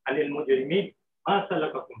عن المجرمين ما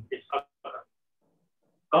سلككم في سقر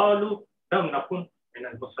قالوا لم نكن من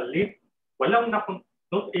المصلين ولم نكن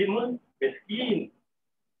نطعم المسكين.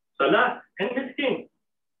 Salah and miskin.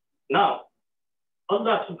 Now,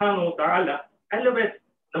 Allah subhanahu wa ta'ala elevates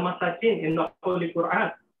the masakin in the Holy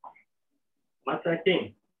Quran.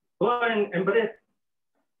 Masakin. Go and embrace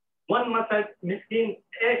one miskin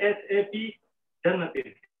ASAP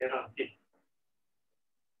Jannatil guaranteed.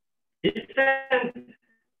 He sent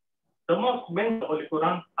the most mentioned Holy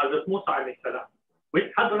Quran, Hazrat Musa alayhi salam, with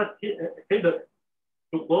Hazrat Hidr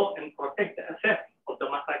to go and protect the assets of the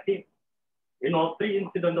masakin. You know, 3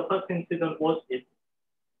 incidents. The first incident was it.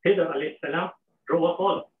 Hidr alayhi salam drove a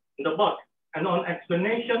hole in the boat. And on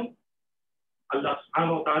explanation, Allah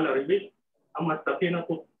subhanahu wa ta'ala revealed, أما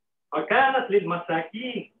السفينة فكانت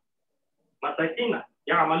للمساكين مساكين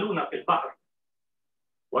يعملون في البحر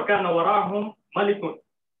وكان وراءهم ملك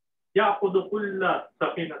يأخذ كل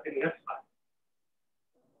سفينة نصفا.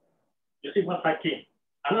 You see, masakin.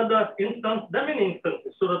 Another instance, the main instance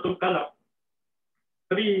is Surah Al-Qalam.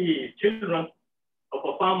 3 children of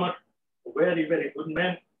a farmer, a very, very good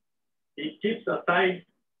man. He keeps aside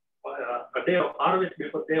a day of harvest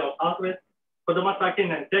before day of harvest for the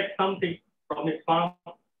masakin and takes something from his farm.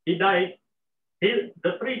 He died.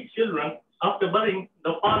 The 3 children, after burying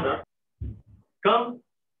the father, come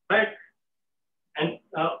back and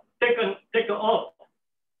take an oath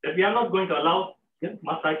that we are not going to allow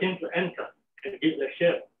masakin to enter and give the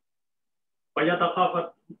share.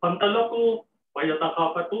 فانطلقوا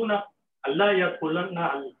ويتخافتون ألا يدخلن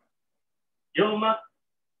اليوم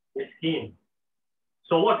مسكين.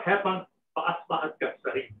 So what happened? فأصبحت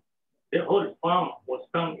كالصريم. The whole farm was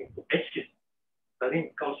turned into ashes.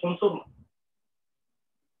 Sarim comes from Surma.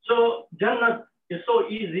 So Jannah is so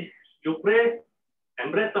easy. You pray,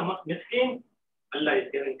 embrace the miskin, Allah is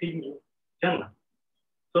guaranteeing you Jannah.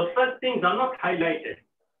 So such things are not highlighted.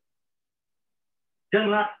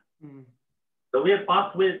 Jannah, the way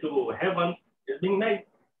pathway to heaven is being made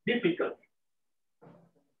difficult.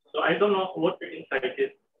 So I don't know what the insight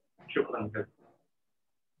is. Shukran.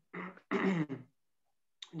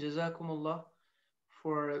 Jazakumullah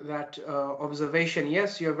for that observation.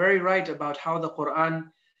 Yes, you're very right about how the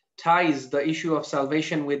Quran ties the issue of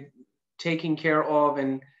salvation with taking care of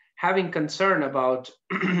and having concern about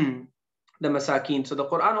the masakin. So the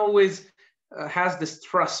Quran always has this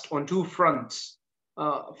thrust on 2 fronts.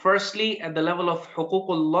 Firstly, at the level of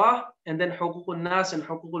huququllah, and then huququl nas and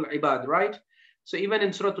huququl ibad, right? So even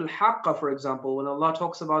in Surah Al-Haqqa, for example, when Allah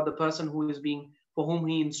talks about the person who is for whom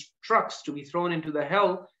he instructs to be thrown into the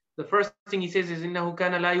hell, the first thing he says is, إِنَّهُ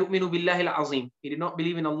كَانَ لَا يُؤْمِنُ بِاللَّهِ الْعَظِيمِ. He did not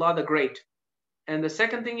believe in Allah the Great. And the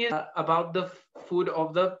second thing is about the food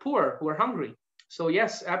of the poor who are hungry. So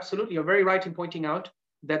yes, absolutely, you're very right in pointing out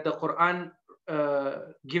that the Quran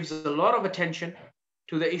gives a lot of attention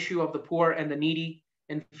to the issue of the poor and the needy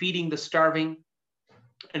and feeding the starving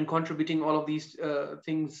and contributing all of these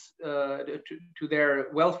things to their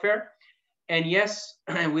welfare. And yes,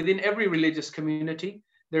 within every religious community,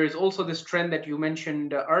 there is also this trend that you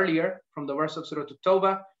mentioned earlier from the verse of Surah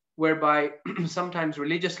At-Tawbah, whereby sometimes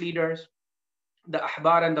religious leaders, the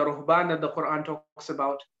ahbar and the ruhban that the Quran talks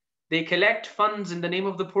about, they collect funds in the name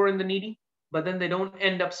of the poor and the needy, but then they don't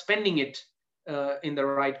end up spending it in the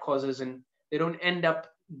right causes, and they don't end up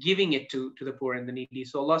giving it to the poor and the needy.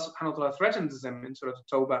 So Allah subhanahu wa ta'ala threatens them in Surah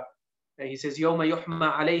At-Tawbah. He says, يَوْمَ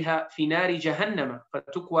يُحْمَى عَلَيْهَا فِي نَارِ جَهَنَّمَ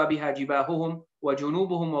فَتُكْوَى بِهَا جِبَاهُهُمْ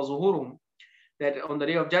وَجُنُوبُهُمْ وَظُهُورُهُم. That on the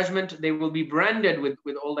day of judgment, they will be branded with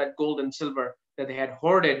all that gold and silver that they had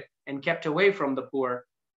hoarded and kept away from the poor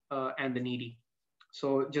and the needy.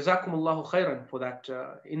 So Jazakumullahu khairan for that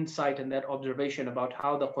insight and that observation about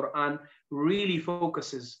how the Quran really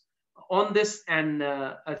focuses on this and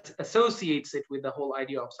associates it with the whole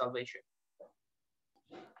idea of salvation.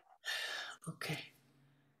 Okay.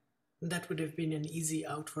 That would have been an easy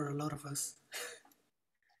out for a lot of us.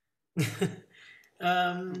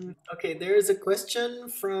 Okay, there is a question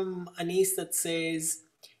from Anis that says,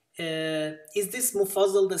 is this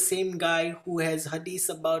Mufazzal the same guy who has hadith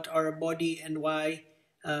about our body and why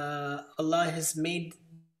Allah has made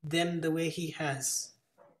them the way He has?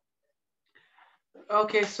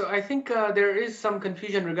 Okay, so I think there is some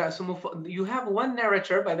confusion regarding. So you have one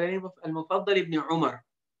narrator by the name of Al-Mufaddal ibn Umar.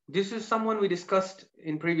 This is someone we discussed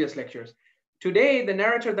in previous lectures. Today, the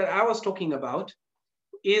narrator that I was talking about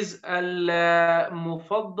is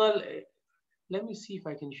Al-Mufaddal. Let me see if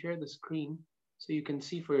I can share the screen so you can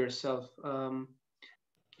see for yourself.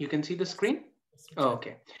 You can see the screen? Oh,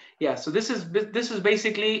 okay. Yeah, so this is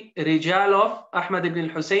basically Rijal of Ahmad ibn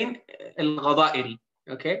al-Hussein al-Ghadairi.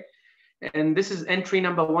 Okay. And this is entry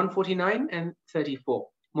number 149 and 34.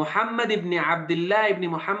 Muhammad ibn Abdullah ibn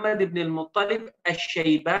Muhammad ibn al-Muttalib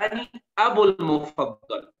al-Shaybani Abu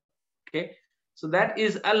al-Mufaddal. Okay, so that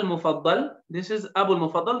is al-Mufaddal. This is Abu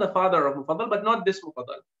al-Mufaddal, the father of Mufaddal, but not this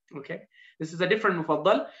Mufaddal. Okay, this is a different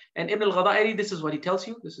Mufaddal. And Ibn al-Ghadairi, this is what he tells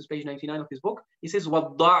you. This is page 99 of his book. He says,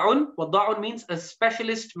 Wadda'un. Wadda'un means a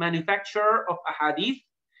specialist manufacturer of ahadith.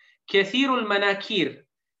 Kathirul manakir.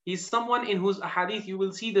 He's someone in whose ahadith you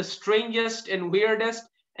will see the strangest and weirdest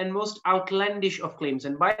and most outlandish of claims.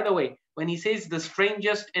 And by the way, when he says the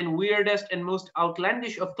strangest and weirdest and most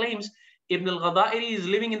outlandish of claims, Ibn al-Ghadairi is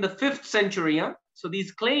living in the 5th century. Huh? So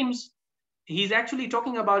these claims, he's actually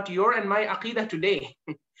talking about your and my aqidah today.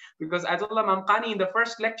 Because Ayatollah Mamqani in the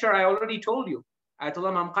first lecture, I already told you,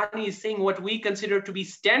 Ayatollah Mamqani is saying what we consider to be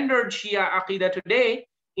standard Shia aqidah today.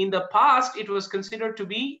 In the past, it was considered to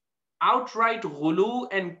be outright ghuluw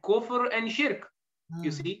and kufr and shirk. You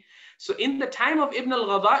see, so in the time of Ibn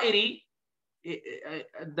al-Ghadairi,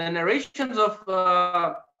 the narrations of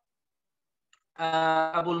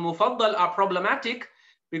Abu al-Mufaddal are problematic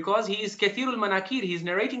because he is kathirul manakir. He's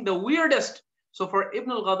narrating the weirdest. So for Ibn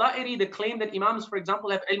al-Ghadairi, the claim that Imams, for example,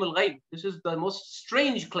 have ilm al-ghayb, this is the most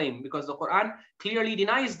strange claim because the Quran clearly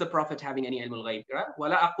denies the Prophet having any ilm al-ghayb.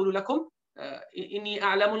 وَلَا أَقُولُ لَكُمْ إِنِّي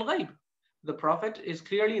أَعْلَمُ الْغَيْبِ. The Prophet is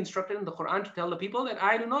clearly instructed in the Quran to tell the people that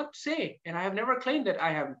I do not say, and I have never claimed that I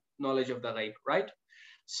have knowledge of the ghaib, right?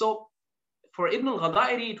 So for Ibn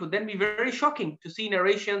al-Ghadairi, it would then be very shocking to see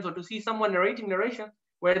narrations or to see someone narrating narrations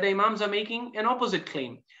where the Imams are making an opposite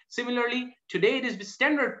claim. Similarly, today it is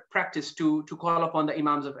standard practice to call upon the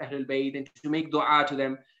Imams of Ahlul Bayt and to make dua to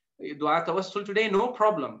them. Dua tawassul today, no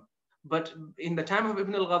problem. But in the time of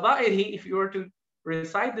Ibn al-Ghadairi, if you were to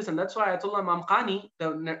recite this, and that's why Ayatollah Mamqani,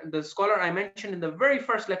 the scholar I mentioned in the very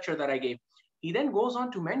first lecture that I gave, he then goes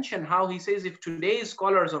on to mention how he says if today's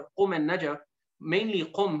scholars of Qum and Najaf, mainly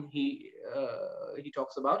Qum, he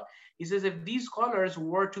talks about, he says if these scholars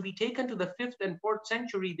were to be taken to the 5th and 4th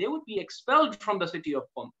century, they would be expelled from the city of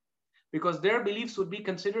Qum because their beliefs would be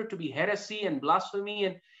considered to be heresy and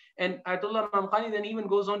blasphemy. And Ayatollah Mamqani then even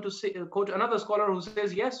goes on to say, quote another scholar who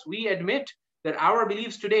says, yes, we admit that our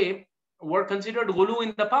beliefs today were considered ghuluw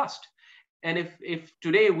in the past. And if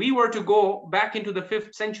today we were to go back into the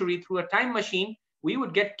 5th century through a time machine, we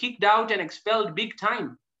would get kicked out and expelled big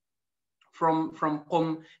time from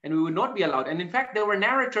Qum, and we would not be allowed. And in fact, there were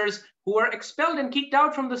narrators who were expelled and kicked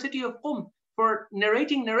out from the city of Qum for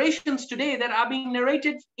narrating narrations today that are being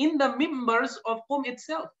narrated in the mimbars of Qum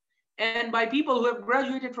itself and by people who have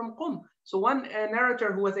graduated from Qum. So one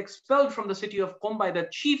narrator who was expelled from the city of Qum by the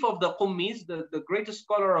chief of the Qummis, the greatest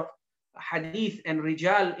scholar of hadith and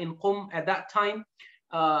rijal in Qum at that time,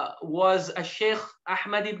 was a Sheikh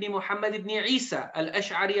Ahmad ibn Muhammad ibn Isa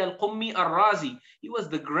al-Ash'ari al-Qummi al-Razi. He was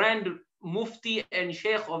the grand mufti and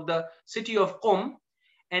sheikh of the city of Qum,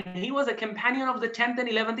 and he was a companion of the 10th and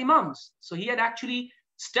 11th Imams. So he had actually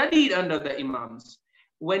studied under the Imams.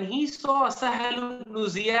 When he saw Sahal ibn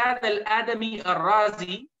Ziyad al-Adami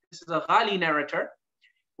al-Razi, this is a Ghali narrator,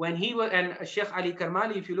 when he was, and Sheikh Ali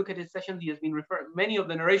Karmali, if you look at his sessions, he has been referred, many of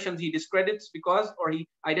the narrations he discredits because, or he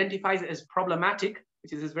identifies as problematic,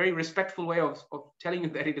 which is his very respectful way of telling you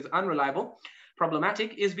that it is unreliable.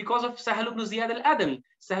 Problematic is because of Sahal ibn Ziyad al-Adami.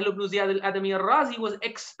 Sahal ibn Ziyad al-Adami al-Razi was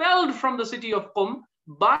expelled from the city of Qum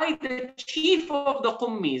by the chief of the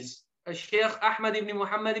Qummis, Sheikh Ahmad ibn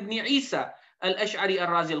Muhammad ibn Isa al-Ash'ari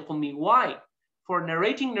al-Razi al-Qummi. Why? For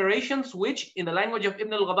narrating narrations which, in the language of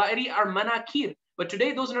Ibn al-Ghadairi, are manakir. But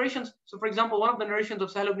today, those narrations, so for example, one of the narrations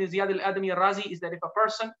of Sahal ibn Ziyad al-Adami al-Razi is that if a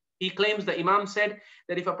person, he claims the Imam said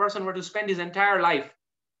that if a person were to spend his entire life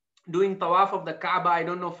doing tawaf of the Kaaba, I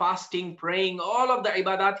don't know, fasting, praying, all of the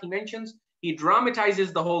ibadat he mentions, he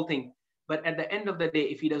dramatizes the whole thing. But at the end of the day,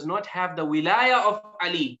 if he does not have the wilaya of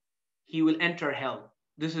Ali, he will enter hell.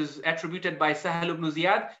 This is attributed by Sahal ibn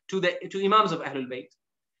Ziyad to Imams of Ahlul Bayt.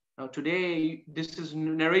 Now today, this is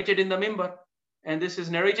narrated in the Mimbar, and this is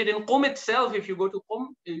narrated in Qum itself. If you go to Qum,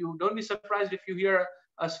 you don't be surprised if you hear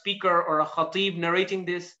a speaker or a khatib narrating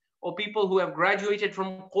this, or people who have graduated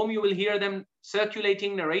from Qum, you will hear them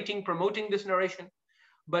circulating, narrating, promoting this narration.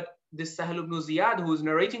 But this Sahal ibn Ziyad, who is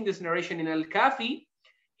narrating this narration in Al-Kafi,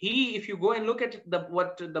 he, if you go and look at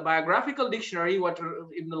what the biographical dictionary, what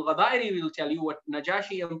Ibn al-Ghadairi will tell you, what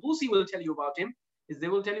Najashi and Tusi will tell you about him, is they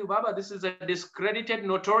will tell you, Baba, this is a discredited,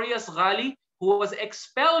 notorious Ghali who was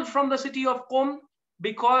expelled from the city of Qum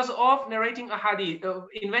because of narrating ahadith,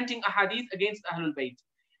 inventing ahadith against Ahlul Bayt.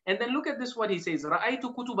 And then look at this, what he says,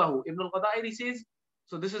 Ra'aytu kutubahu. Ibn al-Ghadairi says,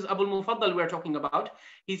 so this is Abul Mufaddal we're talking about.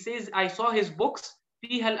 He says, I saw his books,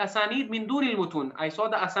 fiha al-asanid min duri al-mutun. I saw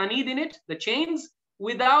the asanid in it, the chains,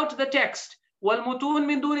 without the text. Wal mutun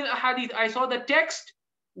min duri al-ahadith. I saw the text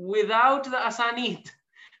without the asanid.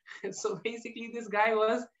 So basically this guy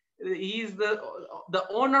he's the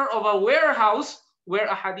owner of a warehouse where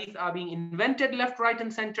ahadith are being invented left, right,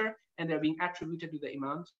 and center, and they're being attributed to the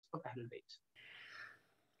Imams of Ahlul Bayt.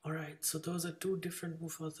 All right, so those are two different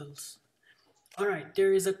mufaddals. All right,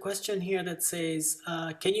 there is a question here that says,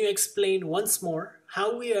 can you explain once more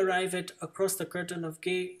how we arrive at across the curtain of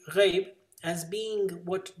ghaib as being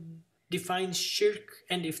what defines shirk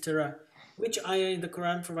and iftira? Which ayah in the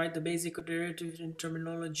Quran provide the basic or derivative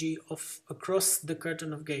terminology of across the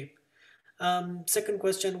curtain of ghaib? Second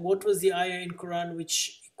question, what was the ayah in Quran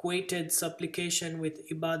which equated supplication with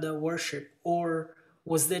ibadah worship, or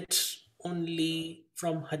was that only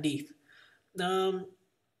from hadith?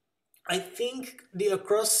 I think the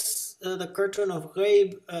across the curtain of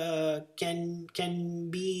ghaib can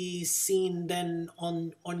be seen then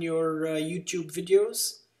on your YouTube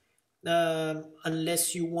videos.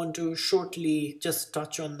 Unless you want to shortly just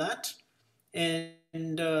touch on that, and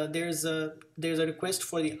there's a request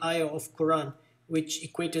for the ayah of Quran which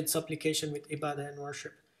equated supplication with ibadah and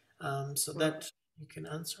worship, so that you can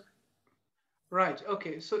answer. Right.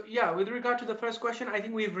 Okay. So yeah, with regard to the first question, I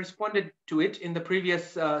think we've responded to it in the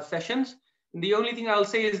previous sessions. The only thing I'll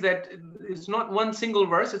say is that it's not one single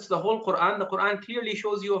verse, it's the whole Quran. The Quran clearly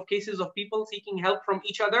shows you of cases of people seeking help from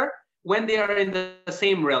each other when they are in the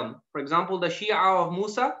same realm. For example, the Shia of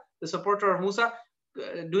Musa, the supporter of Musa,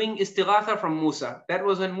 doing istighatha from Musa. That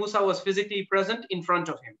was when Musa was physically present in front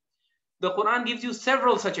of him. The Quran gives you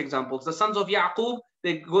several such examples. The sons of Yaqub,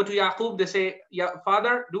 they go to Yaqub, they say,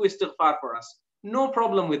 Father, do istighfar for us. No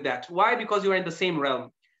problem with that. Why? Because you are in the same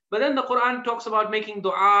realm. But then the Quran talks about making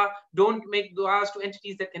dua. Don't make duas to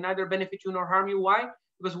entities that can neither benefit you nor harm you. Why?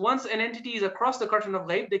 Because once an entity is across the curtain of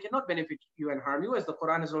ghaib, they cannot benefit you and harm you. As the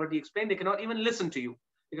Quran has already explained, they cannot even listen to you.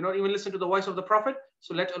 They cannot even listen to the voice of the Prophet,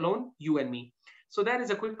 so let alone you and me. So that is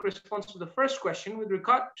a quick response to the first question. With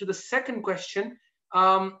regard to the second question,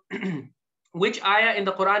 which ayah in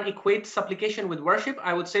the Quran equates supplication with worship?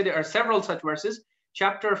 I would say there are several such verses.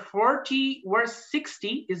 Chapter 40, verse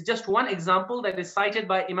 60 is just one example that is cited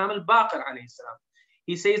by Imam al-Baqir alayhi salam.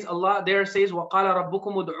 He says, Allah there says, وَقَالَ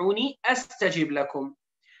رَبُّكُمُ ادْعُونِي أَسْتَجِبْ لَكُمْ.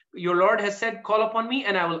 Your Lord has said, call upon me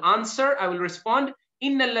and I will answer, I will respond.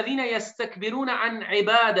 إِنَّ الَّذِينَ يَسْتَكْبِرُونَ عَنْ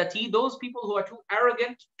عِبَادَتِي. Those people who are too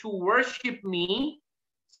arrogant to worship me,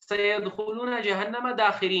 سَيَدْخُلُونَ جَهَنَّمَ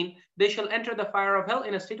دَاخِرِينَ. They shall enter the fire of hell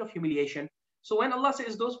in a state of humiliation. So when Allah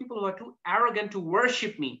says those people who are too arrogant to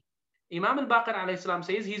worship me, Imam al-Baqir alayhi salam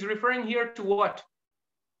says he's referring here to what?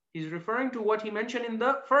 He's referring to what he mentioned in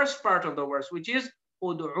the first part of the verse, which is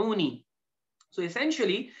Udu'uni. So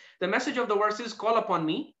essentially, the message of the verse is call upon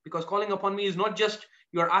me, because calling upon me is not just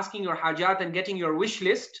you're asking your hajat and getting your wish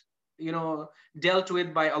list, dealt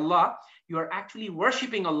with by Allah. You are actually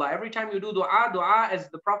worshipping Allah. Every time you do dua, as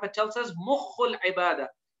the Prophet tells us, mukhul ibadah.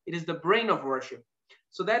 It is the brain of worship.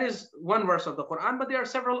 So that is one verse of the Quran, but there are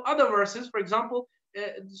several other verses. For example,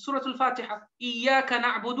 Surah Al-Fatiha, Iyaka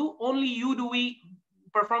na'budu, only you do we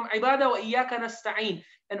perform ibadah, wa iyaka nasta'een,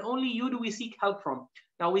 and only you do we seek help from.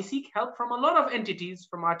 Now we seek help from a lot of entities,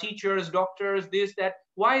 from our teachers, doctors, this, that.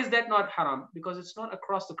 Why is that not haram? Because it's not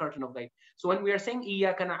across the curtain of ghaib. So when we are saying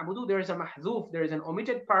Iyaka na'budu, there is a mahzuf, there is an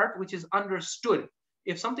omitted part which is understood.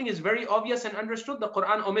 If something is very obvious and understood, the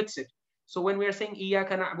Quran omits it. So when we are saying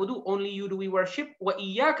Iyaka na'budu, only you do we worship, wa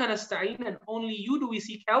iyaka nasta'een, and only you do we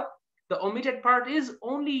seek help, the omitted part is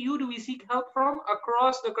only you do we seek help from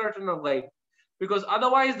across the curtain of ghaib. Because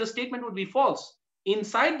otherwise the statement would be false.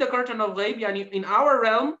 Inside the curtain of ghaib, yani in our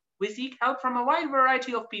realm, We seek help from a wide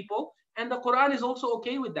variety of people, and the Quran is also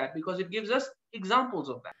okay with that because it gives us examples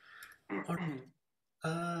of that. All right.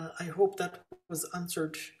 I hope that was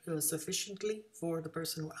answered sufficiently for the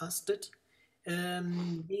person who asked it.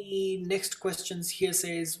 The next questions here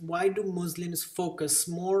says, why do Muslims focus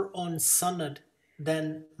more on sanad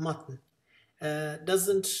than matn?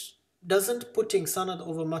 Doesn't putting sanad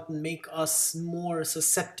over matn make us more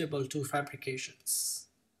susceptible to fabrications?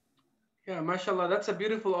 Yeah, mashallah, that's a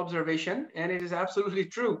beautiful observation, and it is absolutely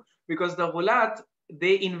true because the ghulat,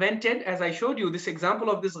 they invented, as I showed you, this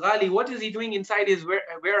example of this ghali. What is he doing inside his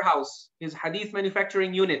warehouse, his hadith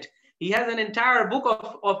manufacturing unit? He has an entire book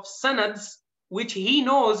of sanads, which he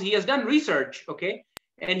knows, he has done research, okay?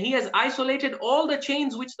 And he has isolated all the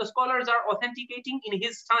chains which the scholars are authenticating in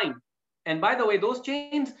his time. And by the way, those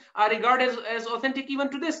chains are regarded as authentic even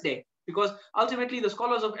to this day, because ultimately the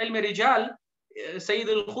scholars of Ilm Rijal, Sayyid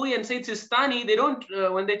al-Khuy and Sayyid Sistani, they don't,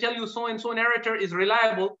 when they tell you so-and-so narrator is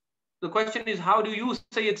reliable, the question is, how do you,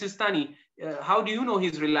 Sayyid Sistani, how do you know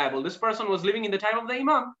he's reliable? This person was living in the time of the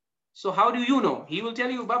Imam. So how do you know? He will tell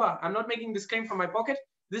you, Baba, I'm not making this claim from my pocket.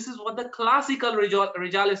 This is what the classical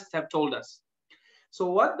Rijalists have told us. So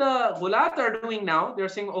what the Ghulat are doing now, they're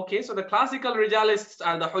saying, okay, so the classical Rijalists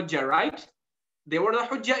are the Hujjah, right? They were the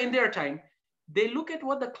Hujjah in their time. They look at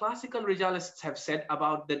what the classical Rijalists have said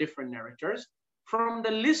about the different narrators. From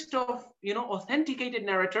the list of, authenticated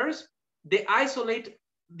narrators, they isolate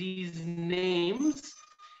these names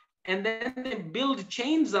and then they build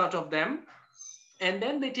chains out of them. And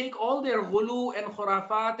then they take all their ghuluw and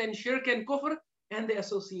khurafat and shirk and kufr and they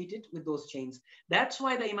associate it with those chains. That's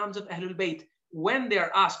why the Imams of Ahlul Bayt, when they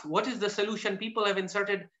are asked, what is the solution? People have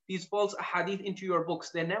inserted these false ahadith into your books.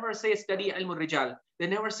 They never say study ilm rijal. They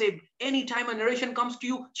never say anytime a narration comes to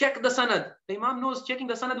you, check the sanad. The Imam knows checking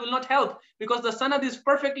the sanad will not help because the sanad is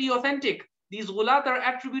perfectly authentic. These ghulat are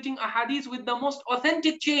attributing ahadith with the most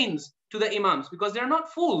authentic chains to the Imams because they're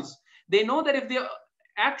not fools. They know that if they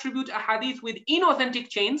attribute ahadith with inauthentic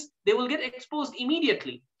chains, they will get exposed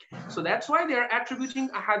immediately. So that's why they are attributing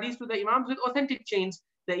ahadith to the Imams with authentic chains.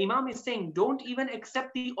 The Imam is saying, don't even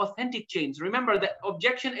accept the authentic chains. Remember, the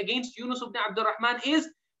objection against Yunus Ibn Rahman is,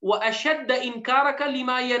 وَأَشَدَّ إِنْكَارَكَ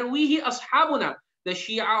لِمَا يَرْوِيهِ أَصْحَابُنَا. The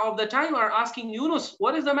Shia of the time are asking Yunus,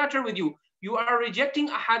 what is the matter with you? You are rejecting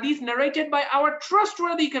a hadith narrated by our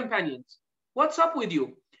trustworthy companions. What's up with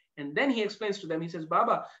you? And then he explains to them, he says,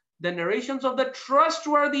 Baba, the narrations of the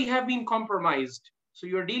trustworthy have been compromised. So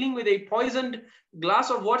you're dealing with a poisoned glass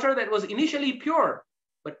of water that was initially pure.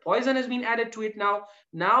 But poison has been added to it now.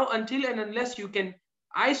 Now, until and unless you can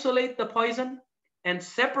isolate the poison and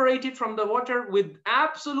separate it from the water with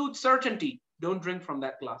absolute certainty, don't drink from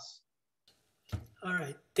that glass. All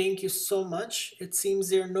right. Thank you so much. It seems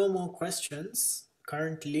there are no more questions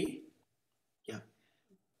currently. Yeah.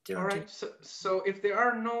 All right. So if there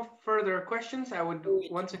are no further questions, I would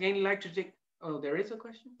once again like to take... Oh, there is a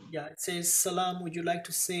question? Yeah. It says, Salam, would you like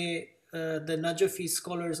to say the Najafi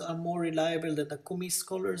scholars are more reliable than the Qumi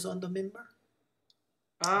scholars on the Mimbar?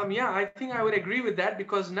 Yeah, I think I would agree with that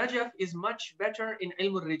because Najaf is much better in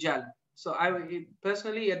Ilm al-Rijal. So I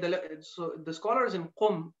personally, the scholars in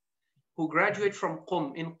Qum who graduate from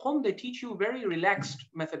Qum, in Qum they teach you very relaxed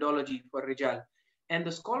methodology for Rijal. And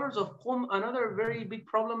the scholars of Qum, another very big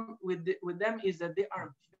problem with them is that they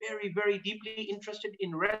are very, very deeply interested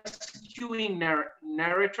in rescuing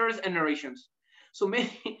narrators and narrations. So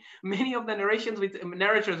many of the narrators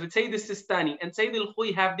with Sayyid al-Sistani and Sayyid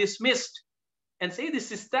al-Khuy have dismissed. And Sayyid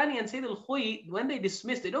al-Sistani and Sayyid al-Khuy, when they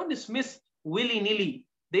dismiss, they don't dismiss willy-nilly.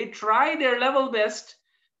 They try their level best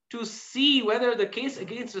to see whether the case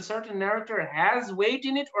against a certain narrator has weight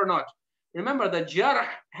in it or not. Remember, the jarh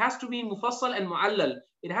has to be mufassal and mu'allal.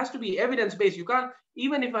 It has to be evidence-based. You can't,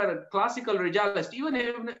 even if a classical rijalist, even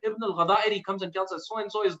if Ibn al-Ghadairi comes and tells us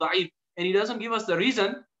so-and-so is da'if, and he doesn't give us the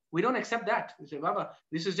reason, we don't accept that. We say, Baba,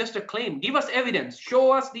 this is just a claim. Give us evidence.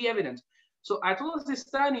 Show us the evidence. So Ayatollah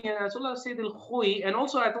Sistani and Ayatollah Sayyid al-Khuy and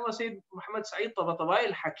also Ayatollah Sayyid Muhammad Sa'id Tabatabai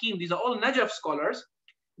al-Hakim, these are all Najaf scholars.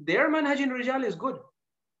 Their manhaj in Rijal is good.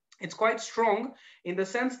 It's quite strong in the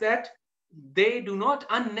sense that they do not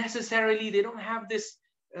unnecessarily, they don't have this,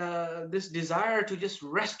 this desire to just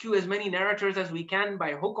rescue as many narrators as we can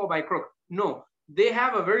by hook or by crook. No, they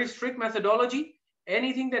have a very strict methodology.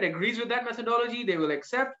 Anything that agrees with that methodology, they will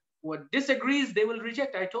accept. What disagrees, they will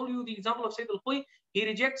reject. I told you the example of Sayyid al-Khuy. He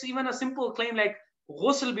rejects even a simple claim like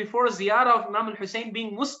ghusl before ziyarah of Imam al-Hussein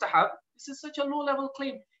being mustahab. This is such a low-level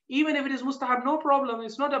claim. Even if it is mustahab, no problem.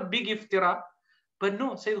 It's not a big iftira. But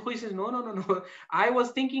no, Sayyid al-Khuy says, no. I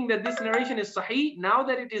was thinking that this narration is sahih. Now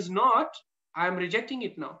that it is not, I'm rejecting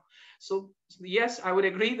it now. So yes, I would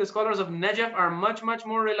agree. The scholars of Najaf are much, much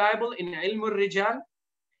more reliable in ilm al-rijal.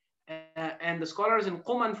 And the scholars in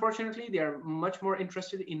Qum, unfortunately, they are much more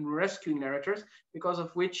interested in rescuing narrators, because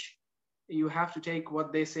of which you have to take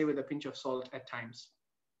what they say with a pinch of salt at times.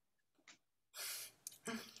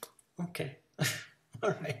 Okay.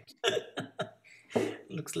 All right.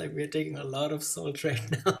 Looks like we're taking a lot of salt right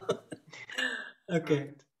now.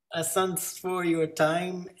 Okay. Thanks for your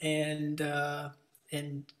time and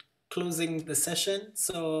closing the session.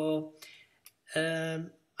 So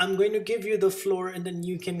I'm going to give you the floor and then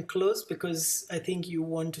you can close, because I think you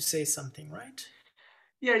want to say something, right?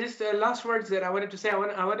 Yeah, just last words that I wanted to say.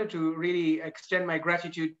 I wanted to really extend my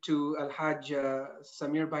gratitude to Al-Hajj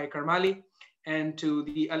Samir Bhai Karmali and to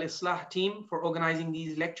the Al-Islah team for organizing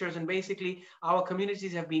these lectures. And basically, our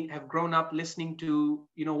communities have grown up listening to,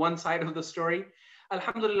 you know, one side of the story.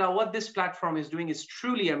 Alhamdulillah, what this platform is doing is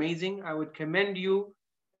truly amazing. I would commend you,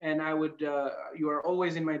 and I would, you are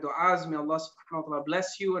always in my du'as. May Allah subhanahu wa ta'ala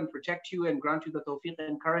bless you and protect you and grant you the tawfiq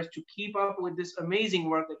and courage to keep up with this amazing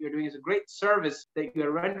work that you're doing. It's a great service that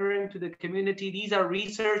you're rendering to the community. These are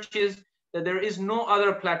researches that there is no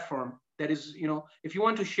other platform that is, you know, if you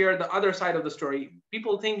want to share the other side of the story.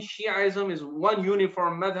 People think Shiaism is one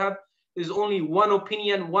uniform madhab, is only one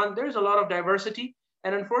opinion, there's a lot of diversity.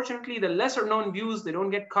 And unfortunately, the lesser known views, they don't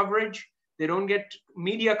get coverage. They don't get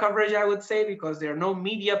media coverage, I would say, because there are no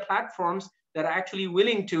media platforms that are actually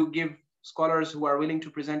willing to give scholars who are willing to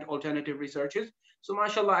present alternative researches. So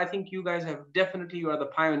mashallah, I think you guys have definitely, you are the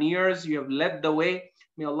pioneers. You have led the way.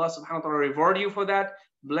 May Allah subhanahu wa ta'ala reward you for that,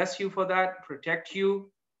 bless you for that, protect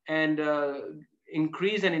you, and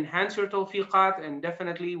increase and enhance your tawfiqat. And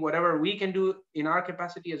definitely whatever we can do in our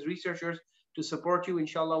capacity as researchers to support you,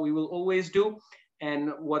 inshallah, we will always do.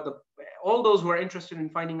 And all those who are interested in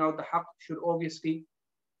finding out the haqq should obviously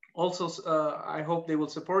also, I hope they will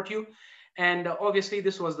support you. And obviously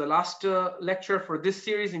this was the last lecture for this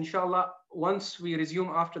series. Inshallah, once we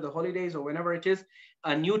resume after the holidays or whenever it is,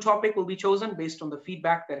 a new topic will be chosen based on the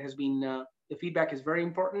feedback that has been, the feedback is very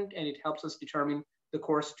important and it helps us determine the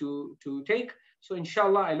course to take. So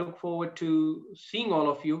inshallah, I look forward to seeing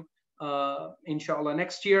all of you, inshallah,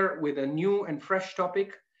 next year with a new and fresh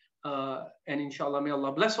topic. And inshallah, may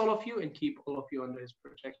Allah bless all of you and keep all of you under His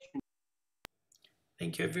protection.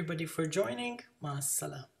 Thank you everybody for joining. Ma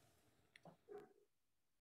salam.